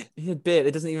 Beer. He said beer.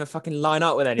 That doesn't even fucking line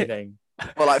up with anything.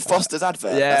 Well, like Foster's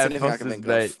advert. Yeah, That's the only thing I can think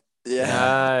Foster's, of.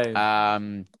 Yeah.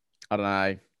 No. I don't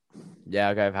know. Yeah,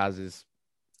 I'll go with houses.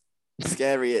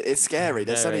 Scary. It's scary.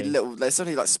 There's so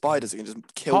many like spiders that can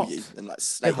just kill Hot. you and like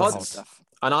snakes hot. and stuff.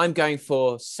 And I'm going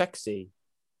for sexy.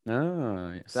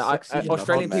 Oh, So Sexy.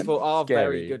 Australian Hot men. people are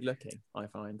very Scary. good looking, I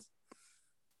find.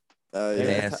 Oh Yeah. yeah.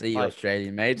 Yeah, see, Like-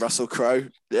 Australian made. Russell Crowe.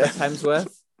 Yeah. Chris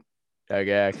Hemsworth,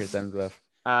 Okay, Chris Hemsworth.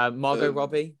 Margot Um,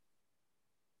 Robbie.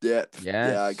 Yeah. Yes.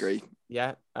 Yeah, I agree.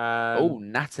 Yeah. Oh,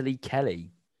 Natalie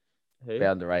Kelly. Who? Bit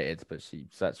underrated, but she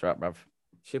sets her up, bruv.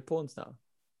 She a porn star.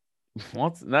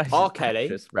 What? No, she's R. Kelly.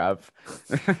 actress, bruv.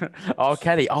 R.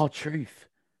 Kelly. Oh, truth.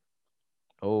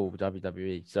 Oh,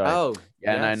 WWE. Sorry. Oh,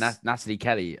 yeah, yes. no, Natalie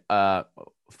Kelly.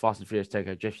 Fast and Furious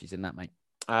Tokyo Drift. She's in that, mate.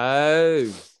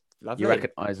 Oh, lovely. You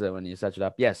recognise her when you search it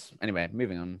up. Yes. Anyway,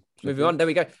 moving on. Moving on. There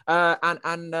we go.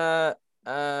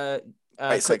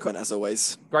 Great segment as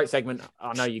always. Great segment.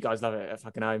 I know you guys love it at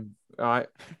fucking home. All right,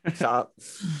 shut up.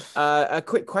 A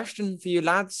quick question for you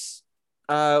lads.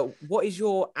 What is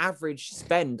your average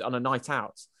spend on a night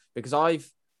out? Because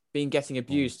I've been getting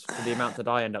abused for the amount that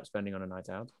I end up spending on a night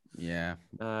out. Yeah.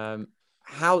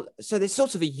 So there's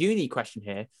sort of a uni question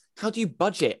here. How do you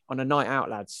budget on a night out,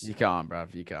 lads? You can't,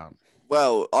 bruv. You can't.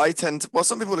 Well,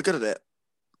 some people are good at it.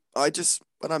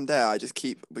 When I'm there,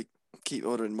 we keep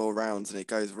ordering more rounds and it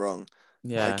goes wrong.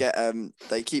 Yeah. I get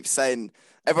they keep saying,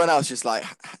 everyone else just like,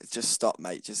 just stop,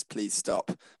 mate, just please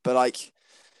stop. But like,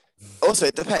 also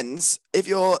it depends if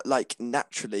you're like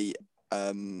naturally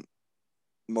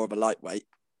more of a lightweight,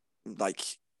 like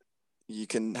you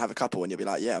can have a couple and you'll be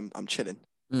like, yeah, I'm chilling.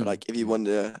 But like if you want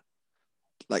to,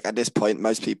 like at this point,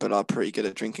 most people are pretty good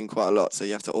at drinking quite a lot, so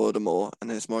you have to order more, and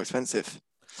then it's more expensive.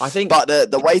 I think. But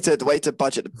the way to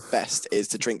budget the best is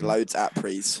to drink loads at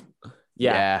pre's.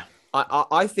 Yeah.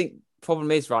 I think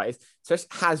problem is right. So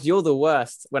Haz, you're the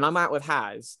worst. When I'm out with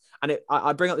Haz, and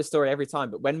I bring up this story every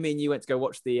time, but when me and you went to go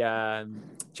watch the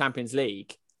Champions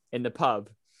League in the pub,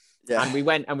 and we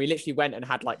literally went and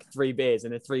had like 3 beers,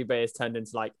 and the 3 beers turned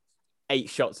into like 8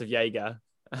 shots of Jaeger.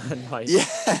 And like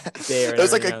it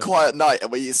was like a quiet night,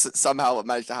 and we somehow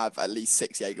managed to have at least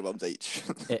 6 Jaeger bombs each.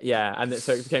 Yeah, and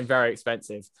so it became very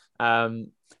expensive.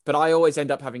 But I always end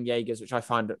up having Jaegers, which I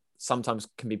find sometimes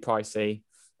can be pricey.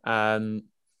 I'm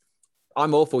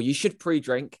awful. You should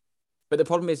pre-drink, but the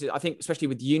problem is, I think, especially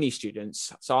with uni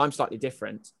students, so I'm slightly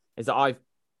different, is that I'm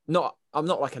not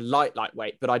like a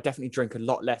lightweight, but I definitely drink a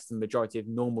lot less than the majority of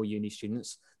normal uni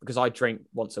students because I drink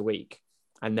once a week,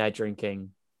 and they're drinking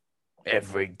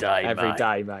every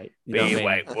day, mate. You know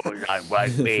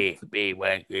be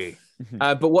wanky.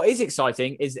 But what is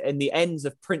exciting is in the ends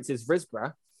of Prince's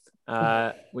Risborough,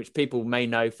 which people may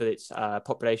know for its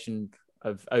population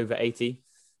of over 80,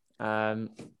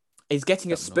 is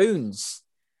getting a Spoons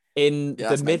in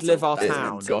the middle of our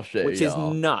town, which is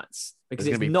nuts because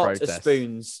it's not a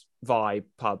Spoons vibe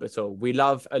pub at all. We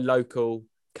love a local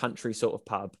country sort of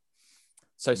pub.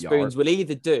 So Spoons will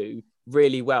either do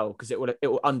really well because it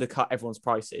will undercut everyone's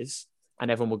prices and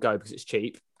everyone will go because it's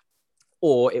cheap,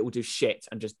 or it will do shit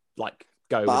and just like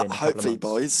go. But hopefully,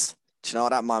 boys, do you know what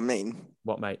that might mean?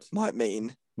 What, mate? Might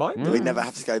mean that we never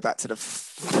have to go back to the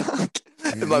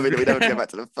it might mean that we never go back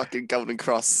to the fucking Golden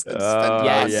Cross and spend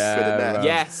quid in there.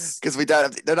 Yes, because we don't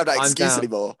have that excuse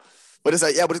anymore. We'll just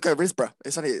say, we'll just go to Risborough.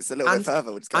 It's a little bit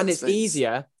further. We'll just go and it's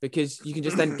easier because you can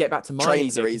just then get back to mine.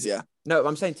 Trains are easier. No,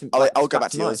 I'm saying I'll go back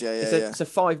to yours. It's a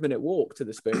 5-minute walk to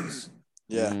the Spoons.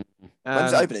 Yeah.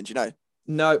 When's it opening? Do you know?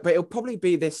 No, but it'll probably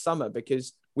be this summer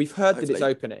because we've heard that it's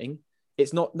opening.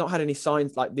 It's not had any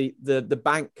signs, like the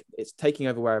bank. It's taking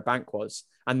over where a bank was,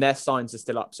 and their signs are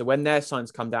still up. So when their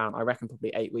signs come down, I reckon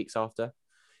probably 8 weeks after.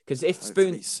 Because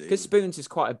Spoons is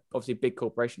quite obviously a big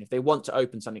corporation. If they want to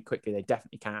open something quickly, they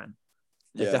definitely can.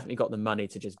 They've definitely got the money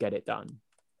to just get it done.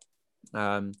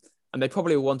 And they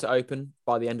probably will want to open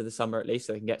by the end of the summer at least,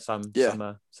 so they can get some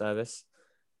summer service.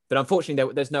 But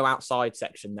unfortunately, there's no outside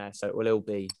section there, so it will all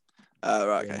be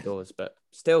indoors. But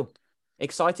still,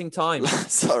 exciting time.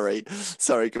 Sorry.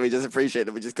 Can we just appreciate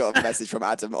that we just got a message from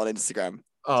Adam on Instagram?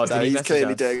 Oh, so he's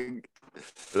clearly doing.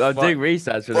 I'm doing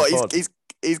research for the pod.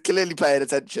 He's clearly paying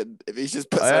attention. If he's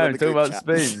just put something in the group about chat.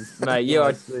 Spoons, mate, you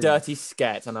are a dirty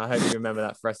sket, and I hope you remember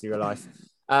that for the rest of your life.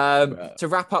 To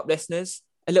wrap up, listeners,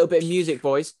 a little bit of music,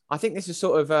 boys. I think this is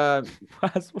sort of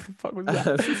what the fuck was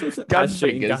that? Gun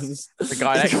shooting guns. The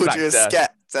guy next called you a sket.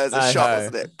 There's a shot,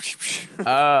 wasn't it?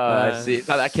 I see. It's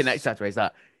like that Kinect factor. He's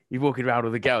like, you're walking around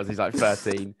with the girls. He's like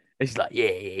 13. And she's like,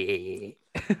 yeah.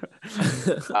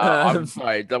 I'm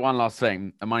sorry. The one last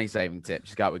thing, a money saving tip.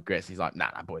 Just go out with grits. He's like, nah,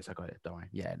 boys, I got it. Don't worry.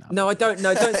 Yeah, no. No, I don't.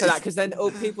 No, don't say that because then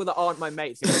all people that aren't my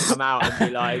mates are going to come out and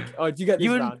be like, oh, do you get this?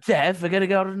 You and Jeff are going to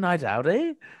go on a night out,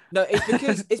 eh? No,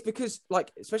 it's because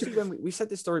like, especially when we said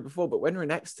this story before, but when we're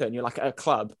in Exeter and you're like at a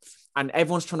club and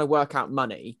everyone's trying to work out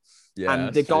money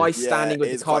and the guy standing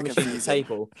with the card machine at the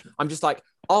table, I'm just like,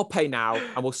 I'll pay now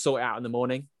and we'll sort it out in the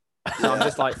morning. So I'm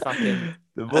just like fucking.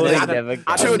 The morning never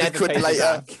comes. 200 quid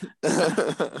later.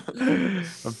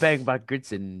 I'm paying back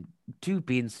grits in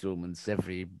 2p installments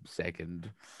every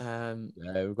second.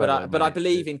 But I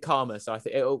believe in karma, so I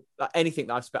think it'll anything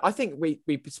that I've spent. I think we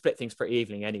split things pretty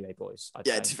evenly anyway, boys.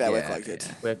 To be fair, we're quite good.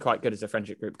 We're quite good as a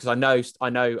friendship group because I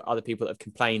know other people that have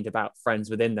complained about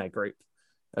friends within their group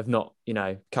of not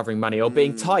covering money or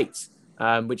being tight,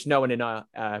 which no one in our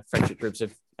friendship groups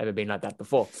have ever been like that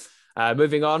before.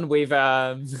 Moving on, we've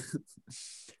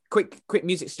quick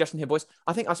music suggestion here, boys.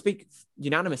 I think I speak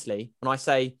unanimously when I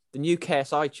say the new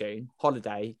KSI tune,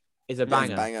 Holiday, is a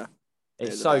banger. Banger.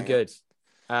 It's so good.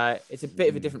 It's a bit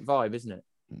of a different vibe, isn't it?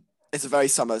 It's a very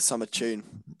summer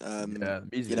tune. But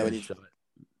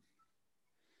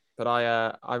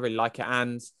I really like it.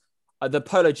 And the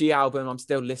Polo G album I'm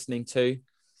still listening to.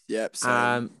 Yep.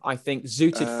 Same. I think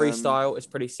Zooted Freestyle is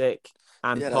pretty sick.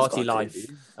 And Party Life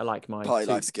are like my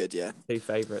Life's good, yeah. 2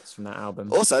 favourites from that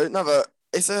album. Also, another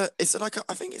I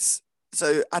think it's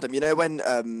so Adam,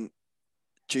 when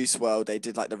Juice WRLD, they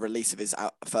did like the release of his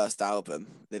first album.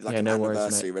 They did like an no worries,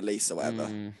 anniversary release or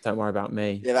whatever. Don't worry about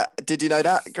me. Yeah, did you know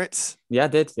that, Grits? Yeah, I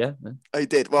did. Yeah. Oh, you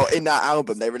did. Well, in that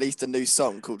album, they released a new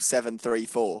song called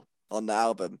 734 on the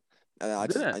album, and I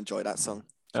enjoyed that song.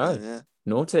 Oh, yeah.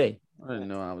 Naughty. I didn't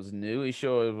know that was new. Are you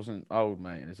sure it wasn't old,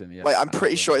 mate? It's in the Wait, I'm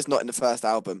pretty sure it's not in the first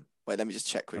album. Wait, let me just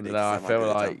check quickly. I feel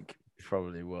like it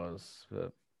probably was.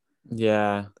 But...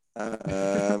 Yeah.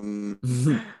 I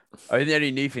think the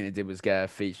only new thing they did was get a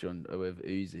feature with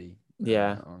Uzi.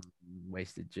 Yeah. On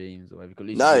Wasted Dreams or whatever.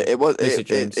 No, it was.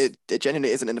 It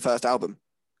genuinely isn't in the first album.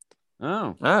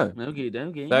 Oh. Okay.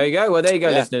 Okay. There you go. Well, there you go,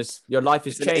 listeners. Your life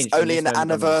has changed. It's only in the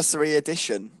anniversary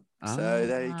edition. So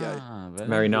there you go.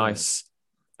 Very nice.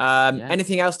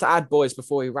 Anything else to add, boys,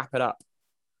 before we wrap it up?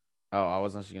 Oh, I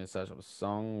was actually going to search up a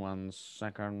song. 1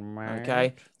 second, mate.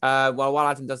 Okay. Well, while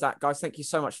Adam does that, guys, thank you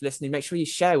so much for listening. Make sure you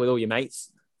share with all your mates.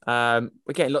 We're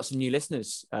getting lots of new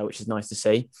listeners, which is nice to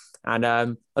see. And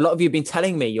a lot of you have been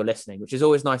telling me you're listening, which is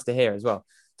always nice to hear as well,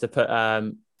 to put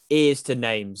ears to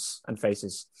names and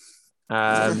faces.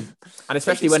 And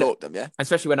especially when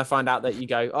I find out that you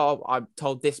go, oh, I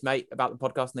told this mate about the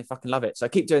podcast and they fucking love it. So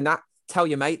keep doing that. Tell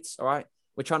your mates. All right.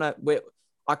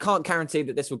 I can't guarantee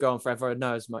that this will go on forever. I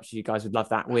know as much as you guys would love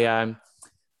that.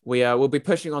 We'll be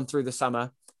pushing on through the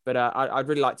summer, but I'd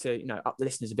really like to, up the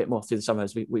listeners a bit more through the summer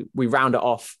as we round it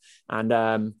off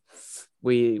and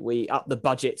we up the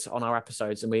budget on our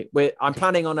episodes. And I'm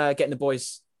planning on getting the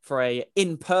boys for a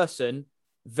in-person,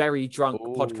 very drunk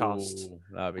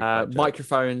podcast.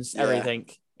 Microphones, everything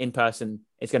in person.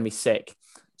 It's going to be sick.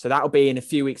 So that'll be in a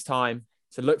few weeks' time.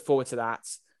 So look forward to that.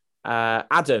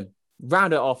 Adam,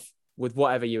 round it off with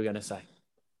whatever you were going to say.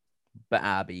 But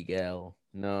Abigail.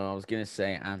 No, I was going to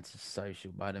say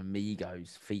Antisocial by the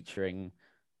Migos featuring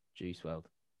Juice WRLD.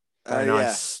 Very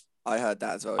nice. Yeah. I heard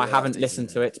that as well. I haven't listened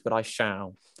to it, but I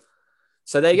shall.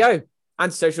 So there you go.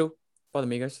 Antisocial by the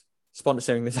Migos.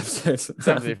 Sponsoring this episode.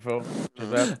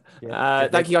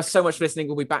 Thank you guys so much for listening.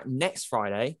 We'll be back next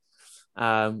Friday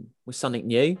with something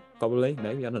new, probably,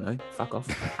 maybe, I don't know. Fuck off.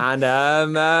 And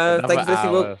thank you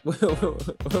for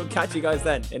listening. We'll catch you guys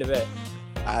then in a bit.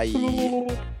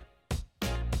 Bye.